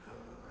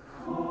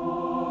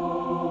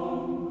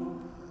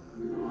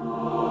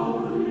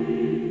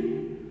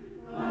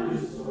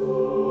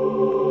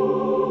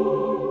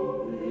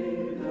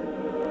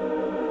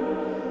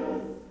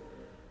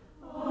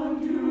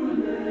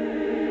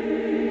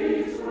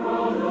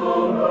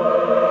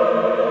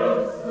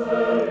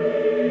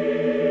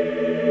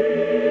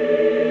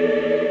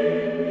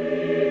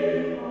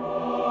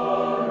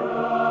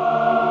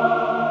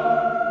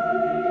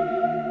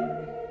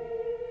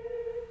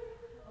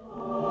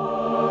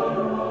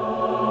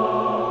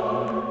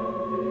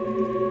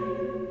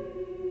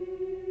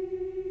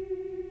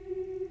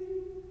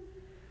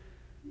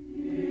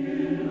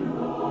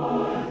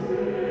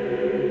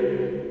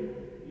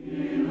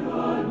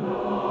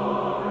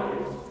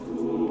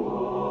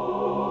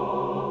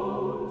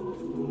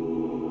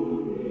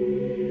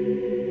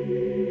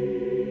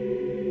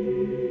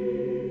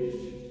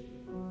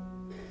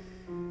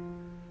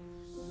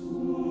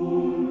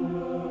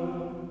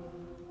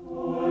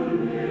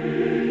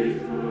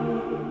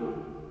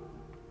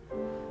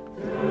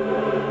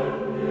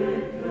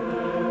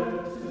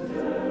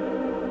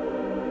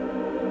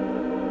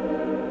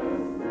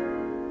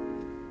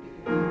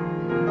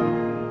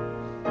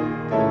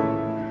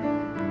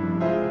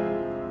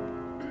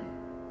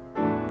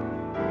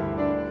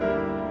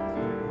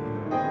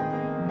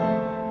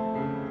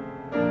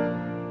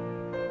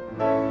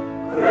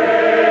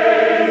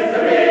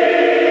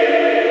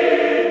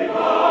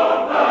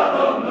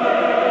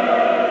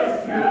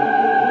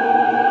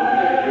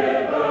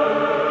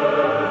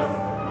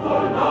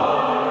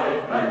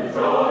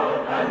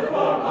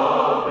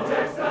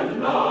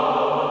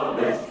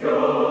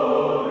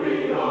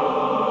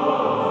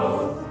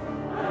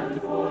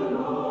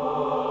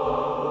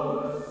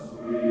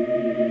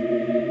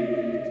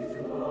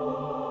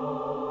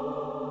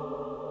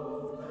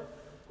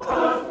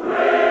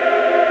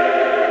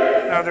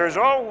 Now, there's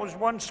always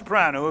one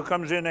soprano who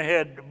comes in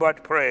ahead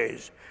but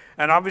prays.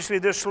 And obviously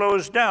this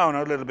slows down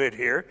a little bit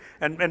here.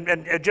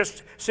 And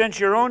just sense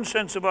your own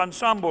sense of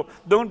ensemble.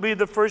 Don't be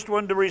the first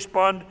one to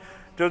respond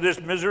to this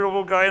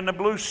miserable guy in the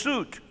blue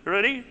suit.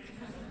 Ready?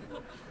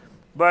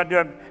 But,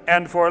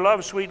 and for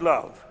love, sweet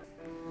love.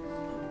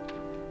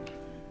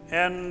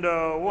 And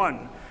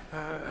one.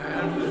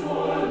 And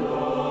for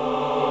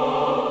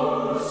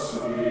love,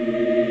 sweet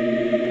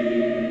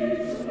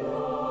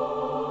love.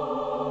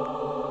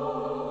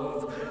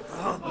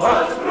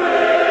 But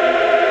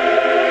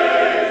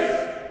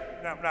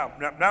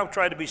Now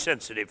try to be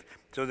sensitive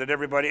so that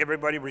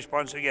everybody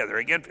responds together.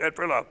 Again, and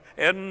for love.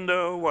 And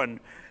one.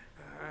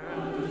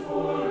 And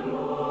for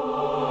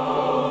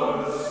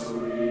love,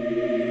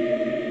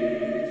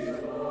 sweet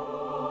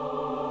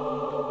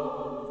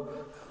love.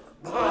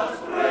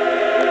 But praise.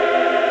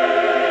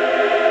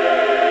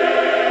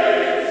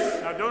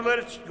 Now don't let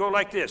it go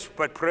like this,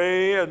 but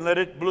pray and let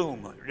it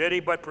bloom. Ready,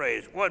 but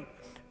praise. 1,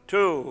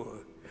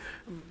 2.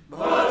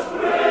 But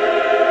praise.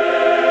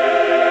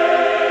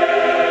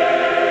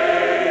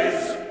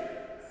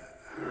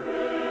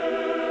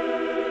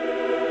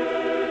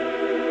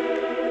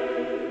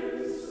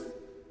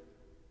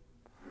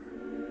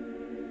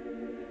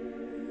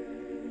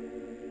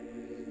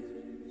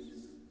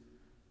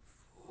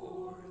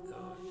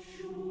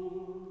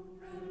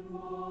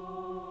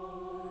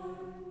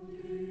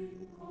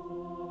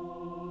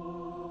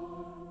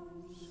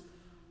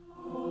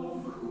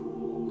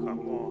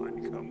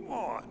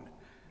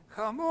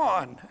 Come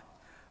on,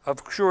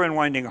 of sure and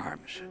winding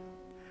arms.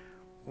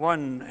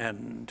 1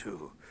 and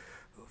 2.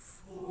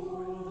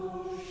 For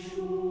the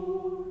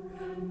sure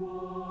and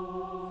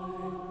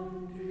winding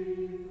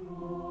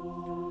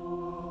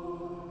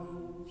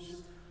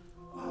arms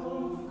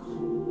of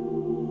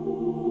cool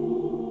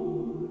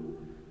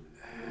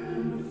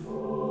and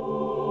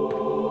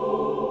folding.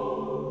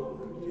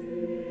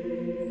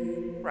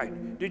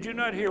 Right. Did you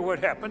not hear what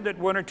happened? That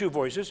 1 or 2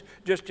 voices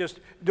just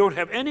don't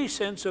have any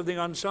sense of the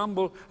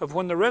ensemble of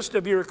when the rest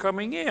of you are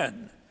coming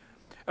in.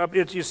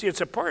 You see,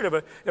 it's a part of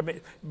it. I mean,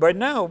 by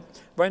now,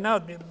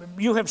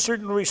 you have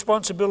certain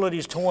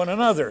responsibilities to one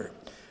another.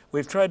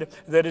 We've tried to.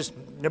 That is,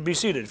 now be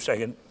seated a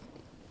second.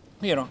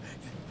 You know,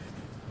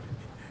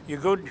 you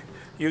go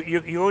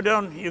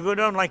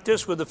down like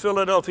this with the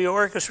Philadelphia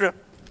Orchestra,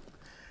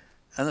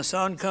 and the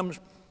sound comes,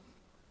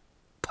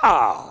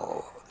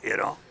 pow. You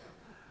know.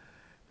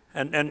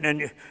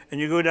 And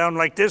you go down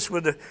like this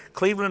with the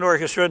Cleveland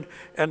Orchestra,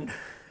 and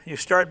you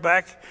start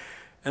back,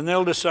 and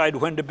they'll decide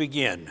when to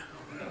begin,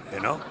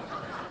 and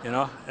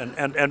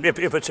if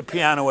it's a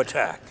piano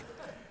attack,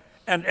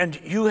 and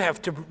you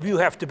have to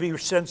be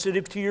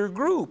sensitive to your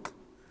group,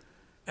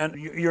 and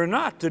you're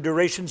not. The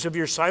durations of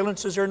your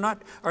silences are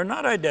not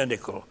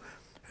identical.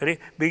 Ready?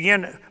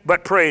 Begin,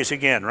 but praise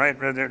again, right?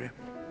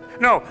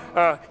 No,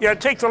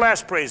 take the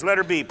last praise.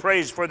 Letter B,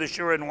 praise for the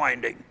sure and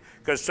winding.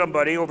 Because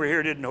somebody over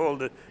here didn't hold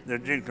the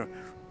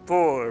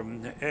for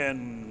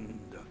and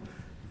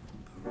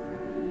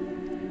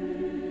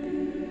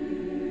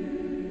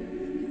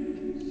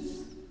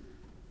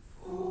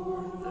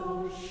for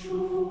the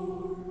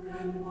sure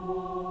and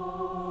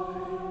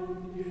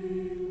winding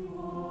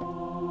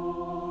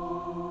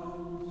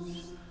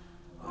arms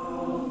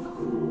of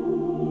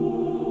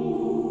cool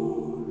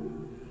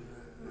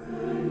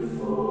and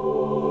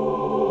folding.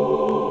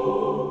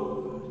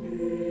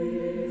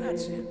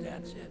 That's it.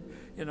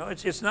 You know,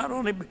 it's not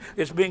only,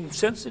 it's being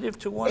sensitive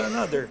to one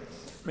another.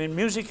 I mean,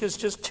 music is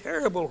just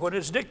terrible when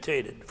it's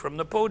dictated from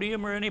the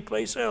podium or any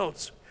place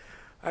else.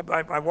 I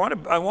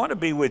want to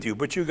be with you,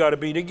 but you got to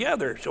be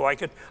together. So I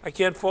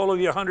can't follow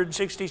you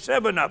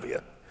 167 of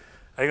you.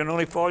 I can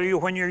only follow you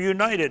when you're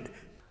united.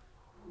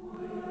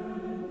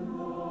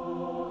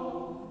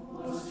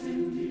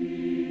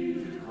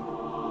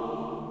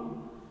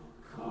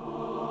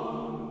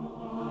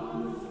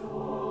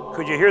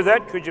 Could you hear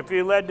that? Could you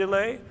feel that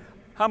delay?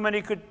 How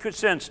many could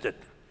sense it?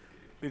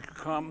 You could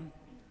come.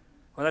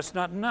 Well, that's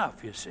not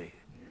enough, you see.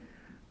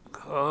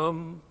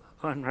 Come,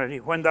 unready.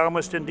 When thou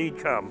must indeed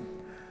come.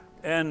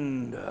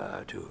 And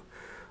 2.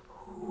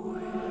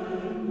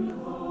 When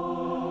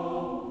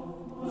thou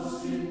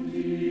must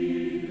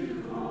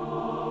indeed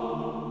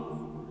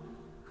come,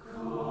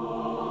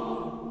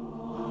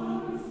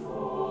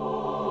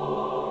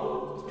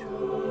 unfold to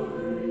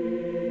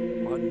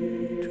me.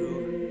 1,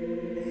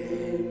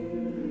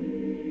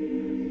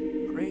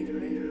 2. Great.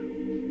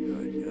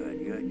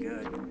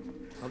 Good.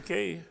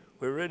 Okay,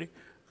 we're ready.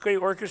 Okay,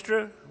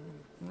 orchestra.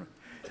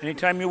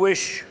 Anytime you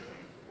wish.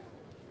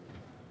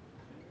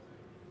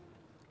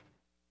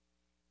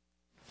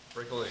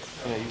 Break a leg.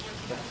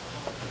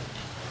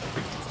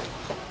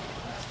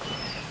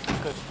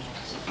 Good.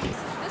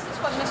 This is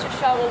what Mr.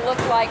 Shaw will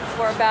look like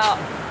for about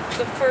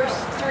the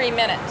first 3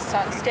 minutes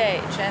on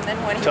stage, and then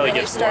when he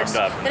really starts,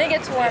 then he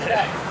gets warmed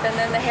up, and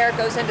then the hair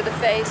goes into the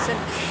face, and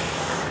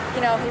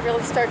you know, he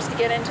really starts to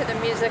get into the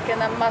music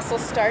and the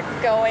muscles start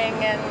going,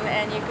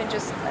 and you can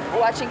just,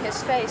 watching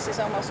his face is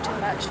almost too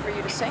much for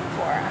you to sing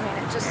for. I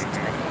mean, it just,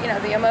 you know,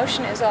 the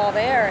emotion is all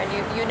there,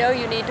 and you know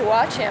you need to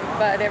watch him,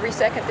 but every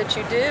second that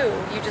you do,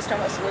 you just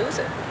almost lose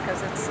it,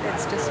 because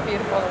it's just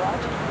beautiful to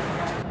watch him.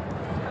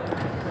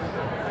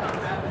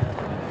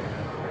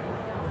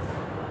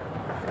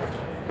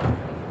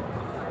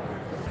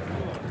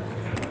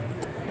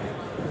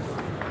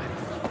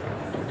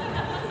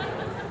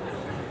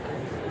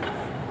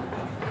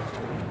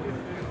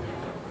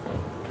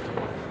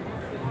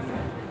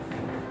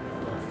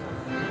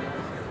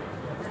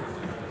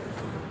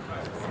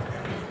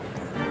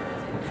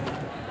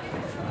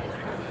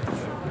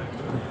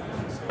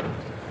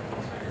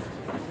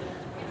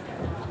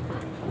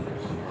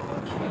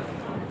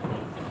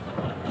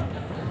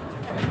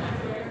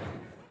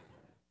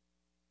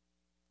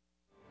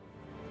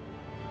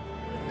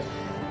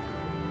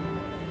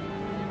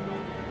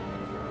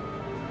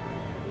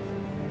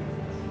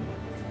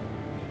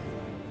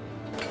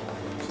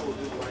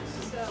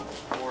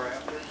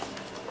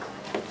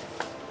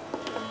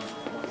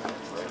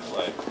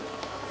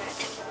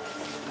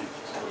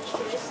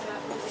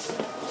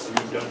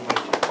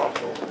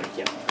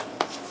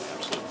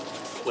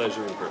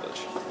 Pleasure and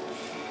privilege.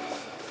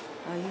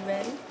 Are you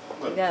ready?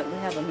 We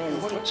have a minute.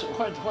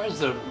 Why is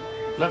the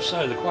left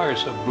side of the choir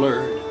so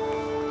blurred?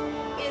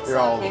 They're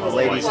all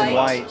ladies in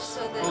white.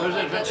 Oh, is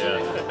it?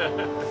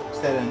 Yeah. It's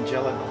that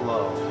angelic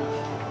glow.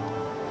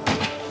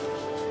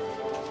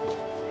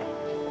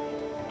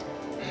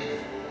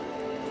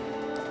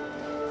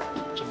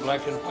 It's a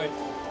black and white.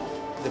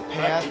 The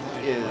path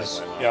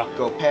is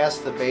go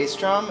past the bass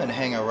drum and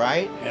hang a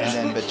right, and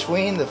then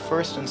between the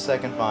first and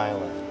second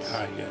violins.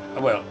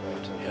 Well,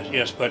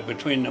 yes, but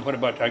between, what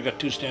about, I got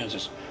two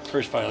stanzas.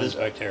 First violin's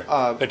back there.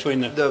 Between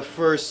the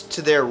first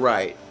to their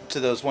right, to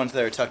those ones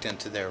that are tucked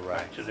into their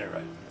right. To their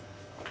right.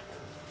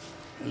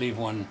 Leave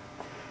one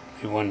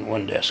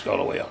desk all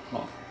the way out.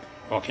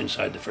 Walk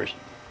inside the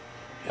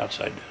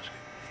outside desk.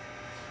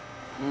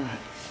 All right.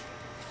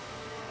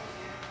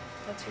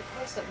 That's your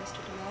close-up, Mr.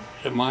 DeMille.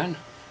 Is it mine?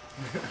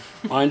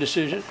 Mine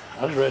decision?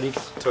 I was ready.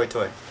 Toy,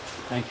 toy.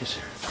 Thank you,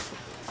 sir.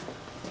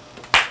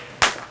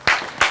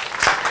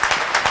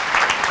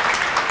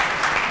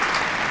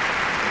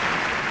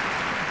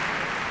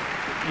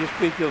 You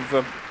speak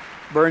of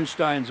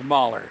Bernstein's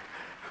Mahler,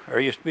 or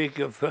you speak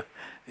of,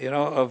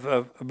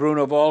 of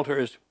Bruno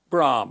Walter's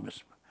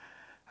Brahms,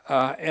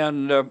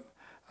 and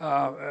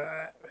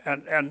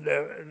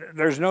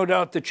there's no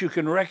doubt that you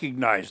can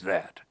recognize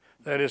that.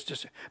 That is to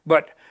say,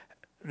 but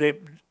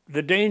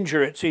the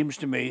danger, it seems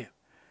to me,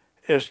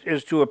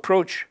 is to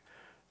approach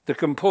the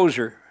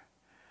composer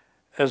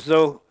as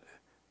though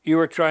you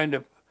were trying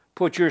to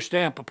put your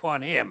stamp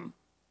upon him.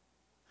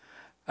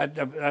 I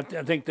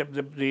think that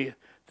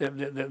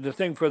the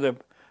thing for the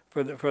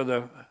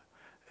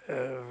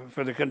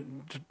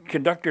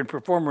conductor and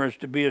performer is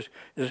to be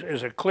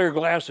as a clear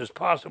glass as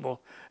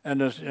possible, and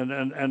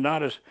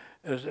not as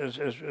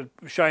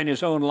shine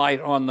his own light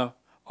on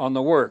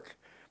the work,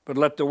 but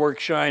let the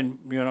work shine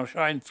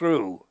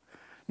through.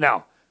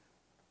 Now,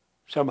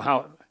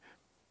 somehow,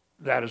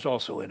 that is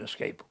also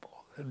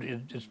inescapable,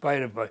 in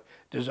spite of my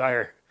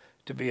desire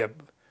to be a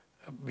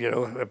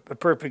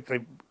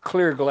perfectly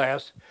clear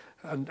glass.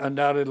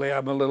 Undoubtedly,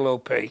 I'm a little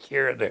opaque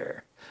here and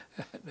there,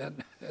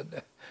 and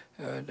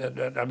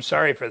I'm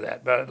sorry for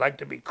that. But I'd like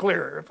to be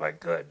clearer if I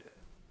could.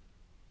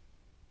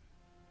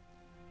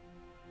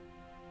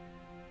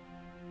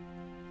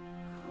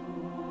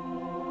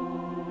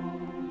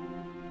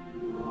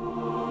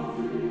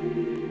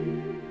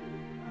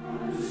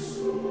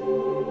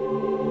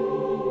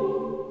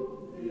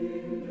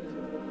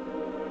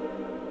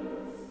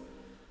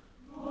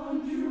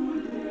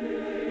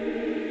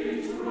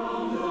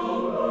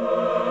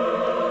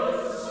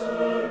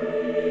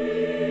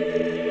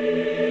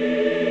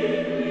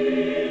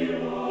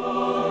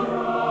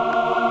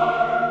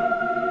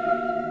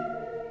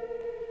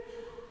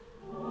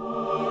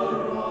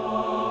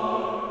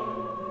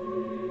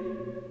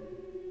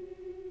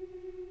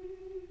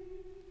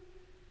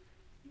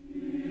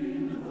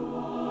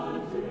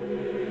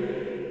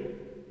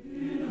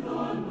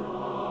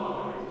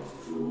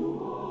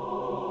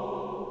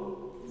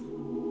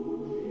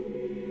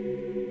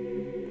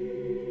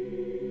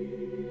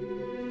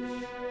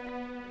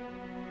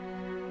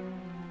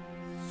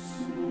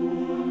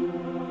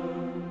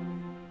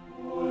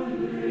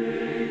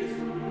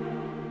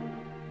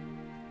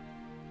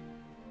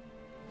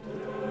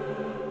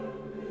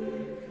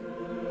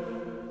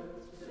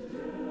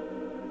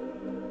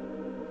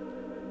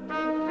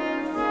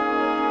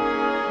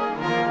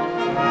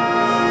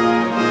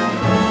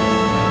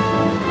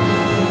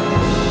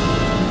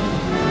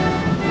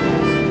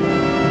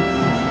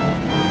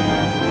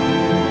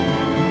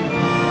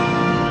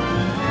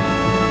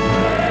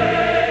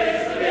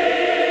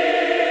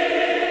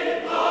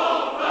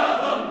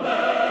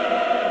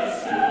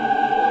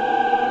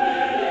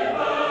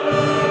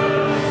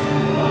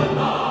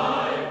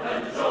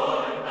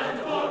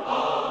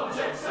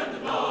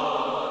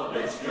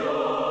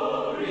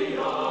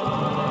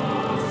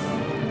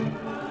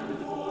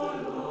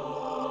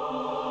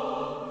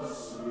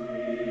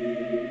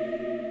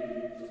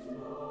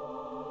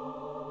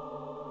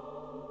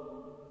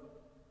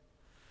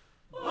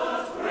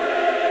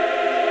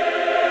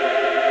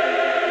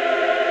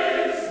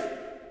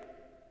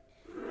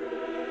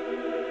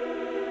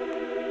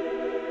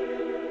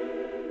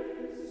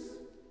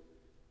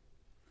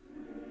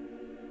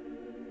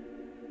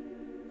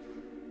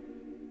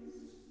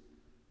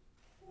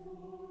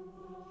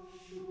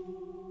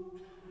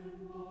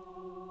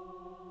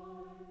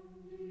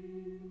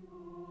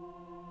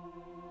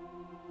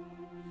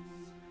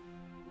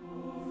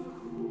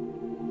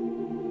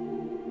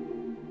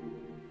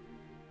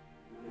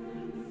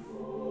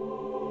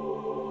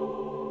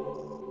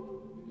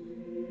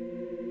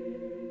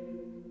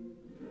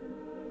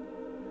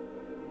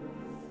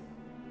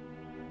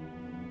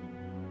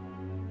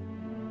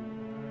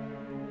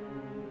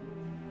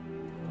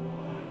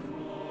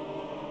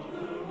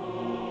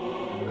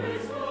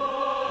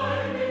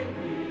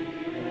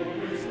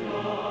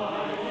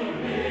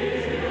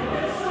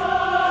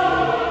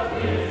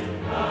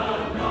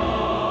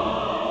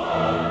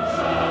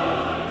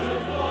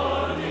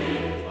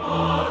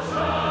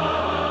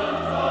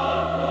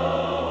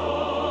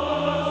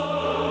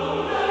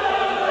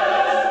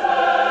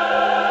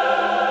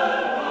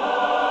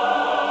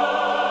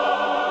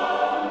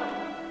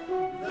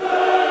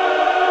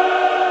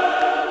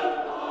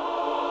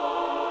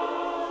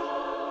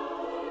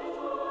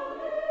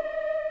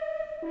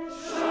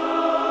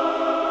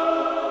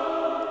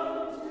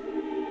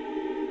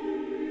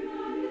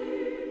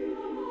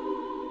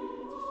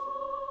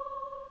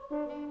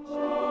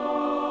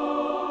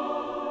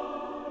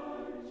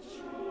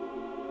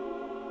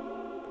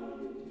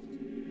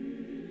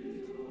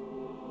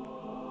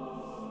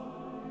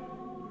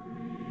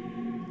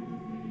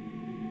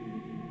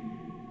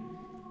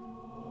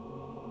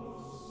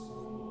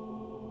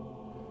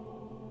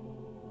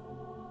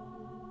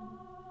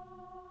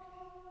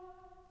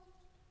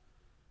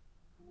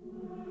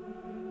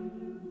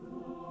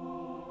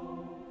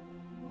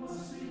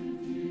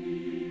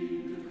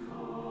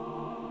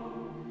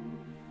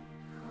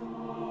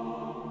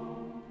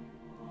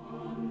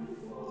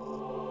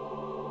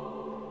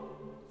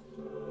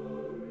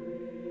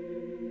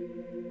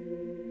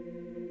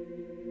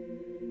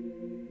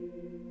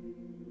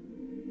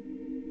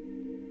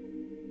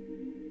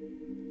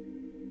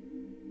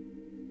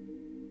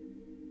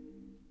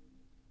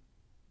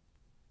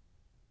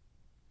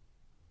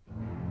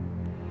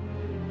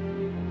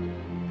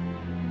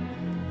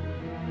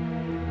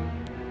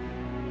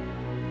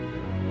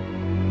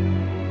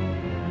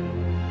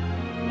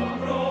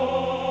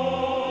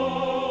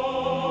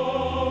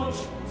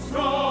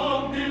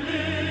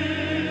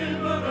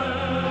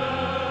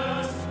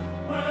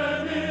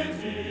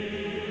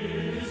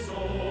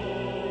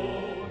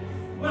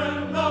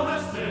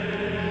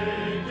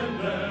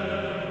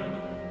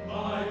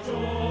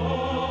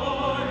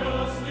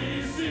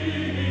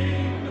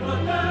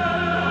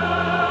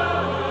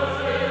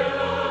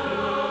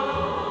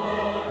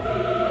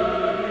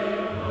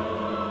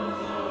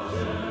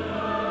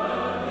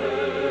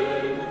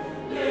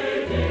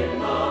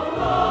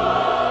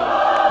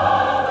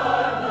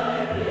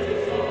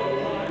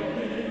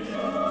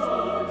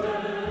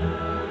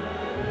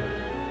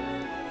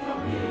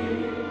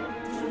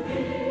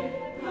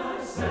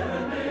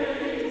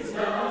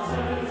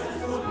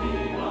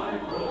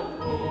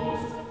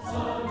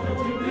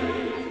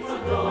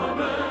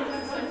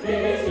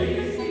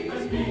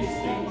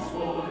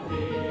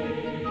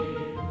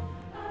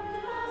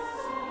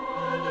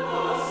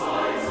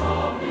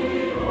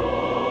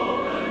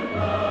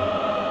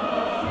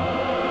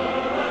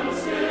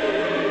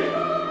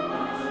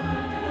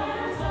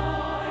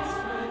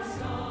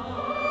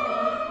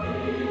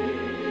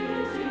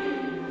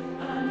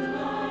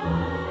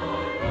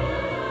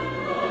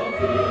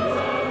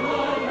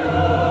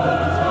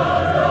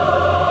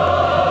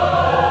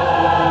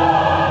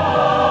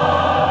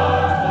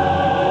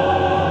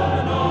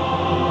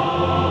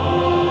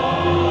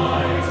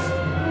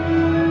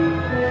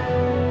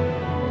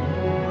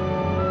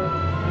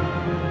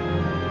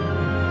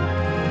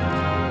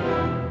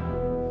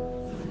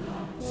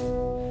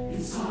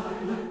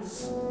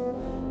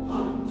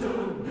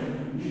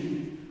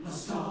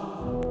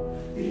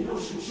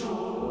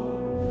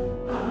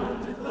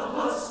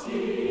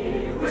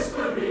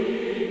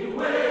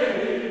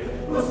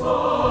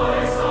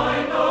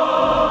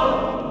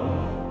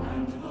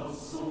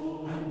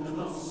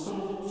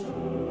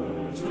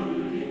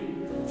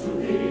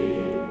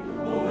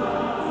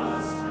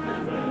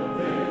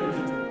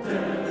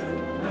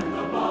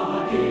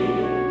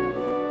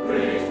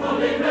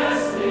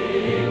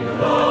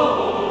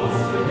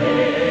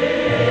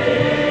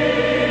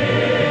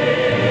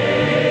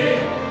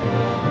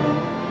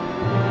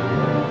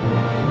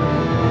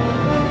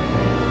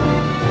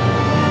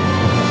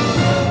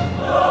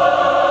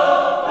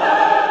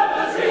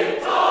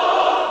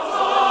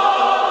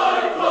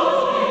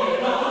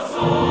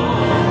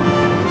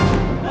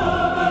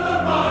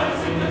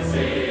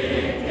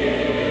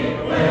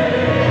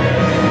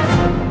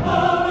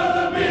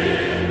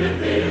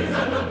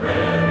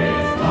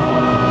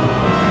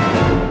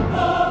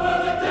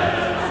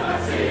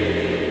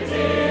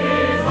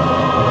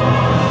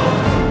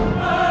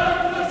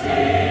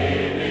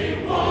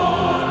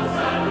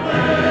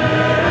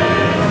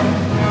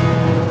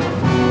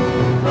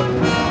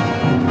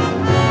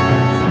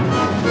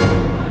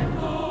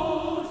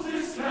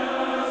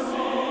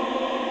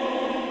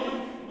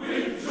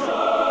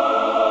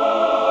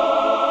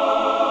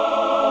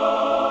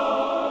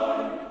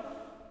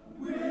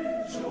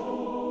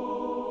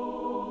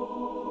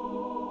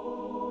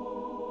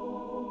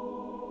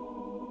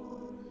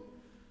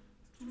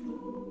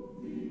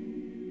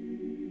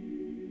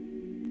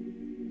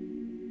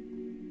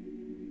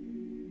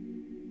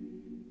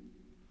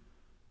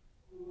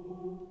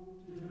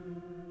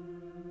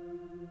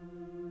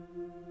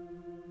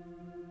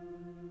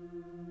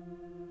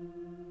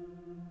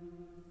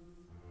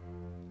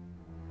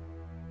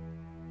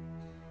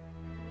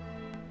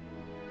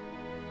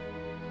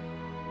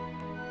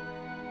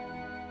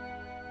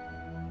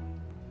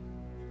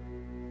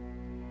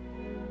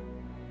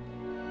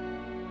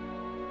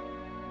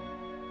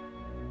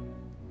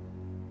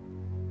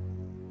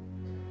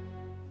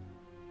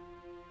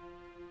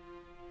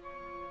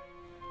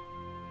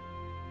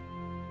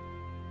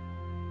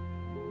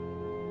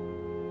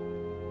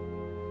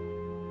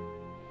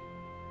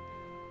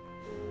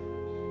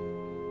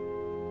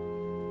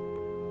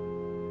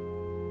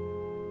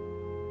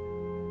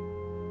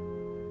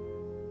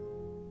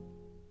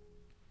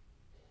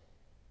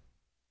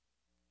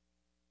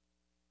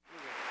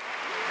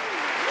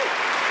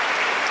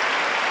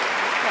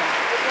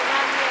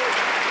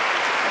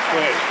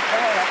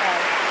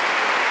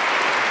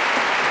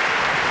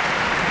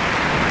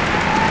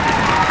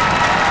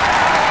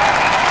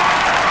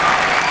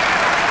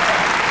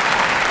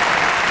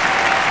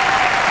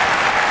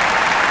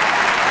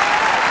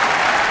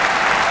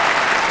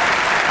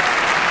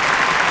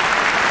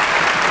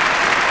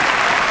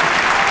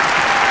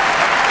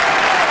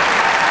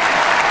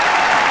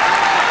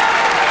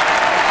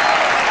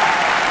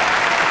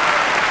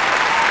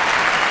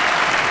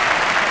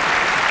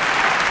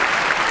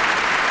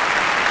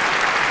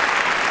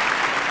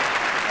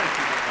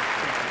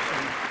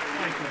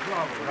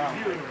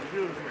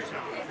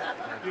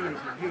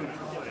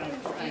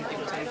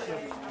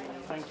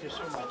 Thank you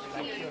so much.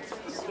 Thank you.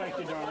 Thank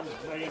you,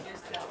 darling.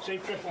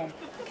 Safe trip home.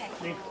 Okay.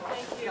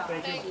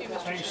 Thank you.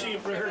 Thank you. See you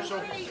for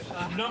rehearsal.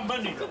 No,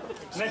 Monday.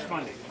 Next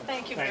Monday.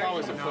 Thank you very much.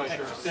 Always a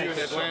pleasure. See you in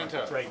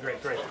Atlanta.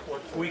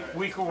 Great.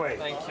 Week away.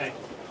 Thank you.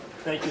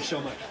 Thank you so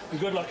much. And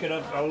good luck.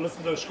 I'll look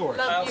for those scores.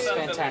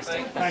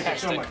 Fantastic. Thank you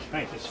so much.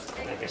 Thank you.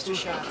 Mr.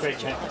 Shaw. Great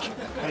challenge.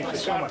 Thank you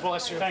so much.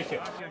 Bless you. Thank you.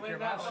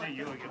 I'll see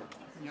you again.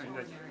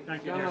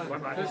 Thank you. Bye-bye.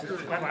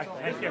 Bye-bye.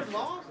 Thank you.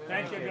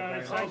 Thank you,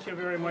 guys. Thank you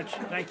very much.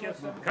 Thank you.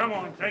 Come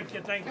on. Thank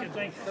you. Thank you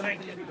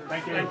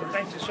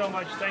so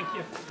much. Thank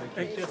you.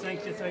 Thank you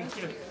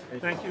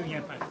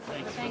again.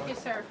 Thank you,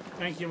 sir.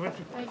 Thank you. Thank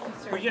you,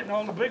 sir. We're getting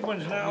all the big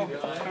ones now. All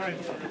right.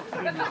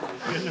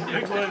 Getting the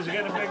big ones.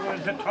 Getting the big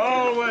ones. The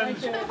tall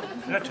ones.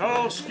 The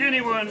tall, skinny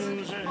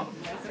ones.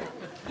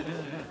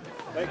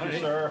 Thank you,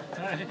 sir.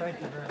 Thank you very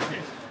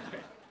much.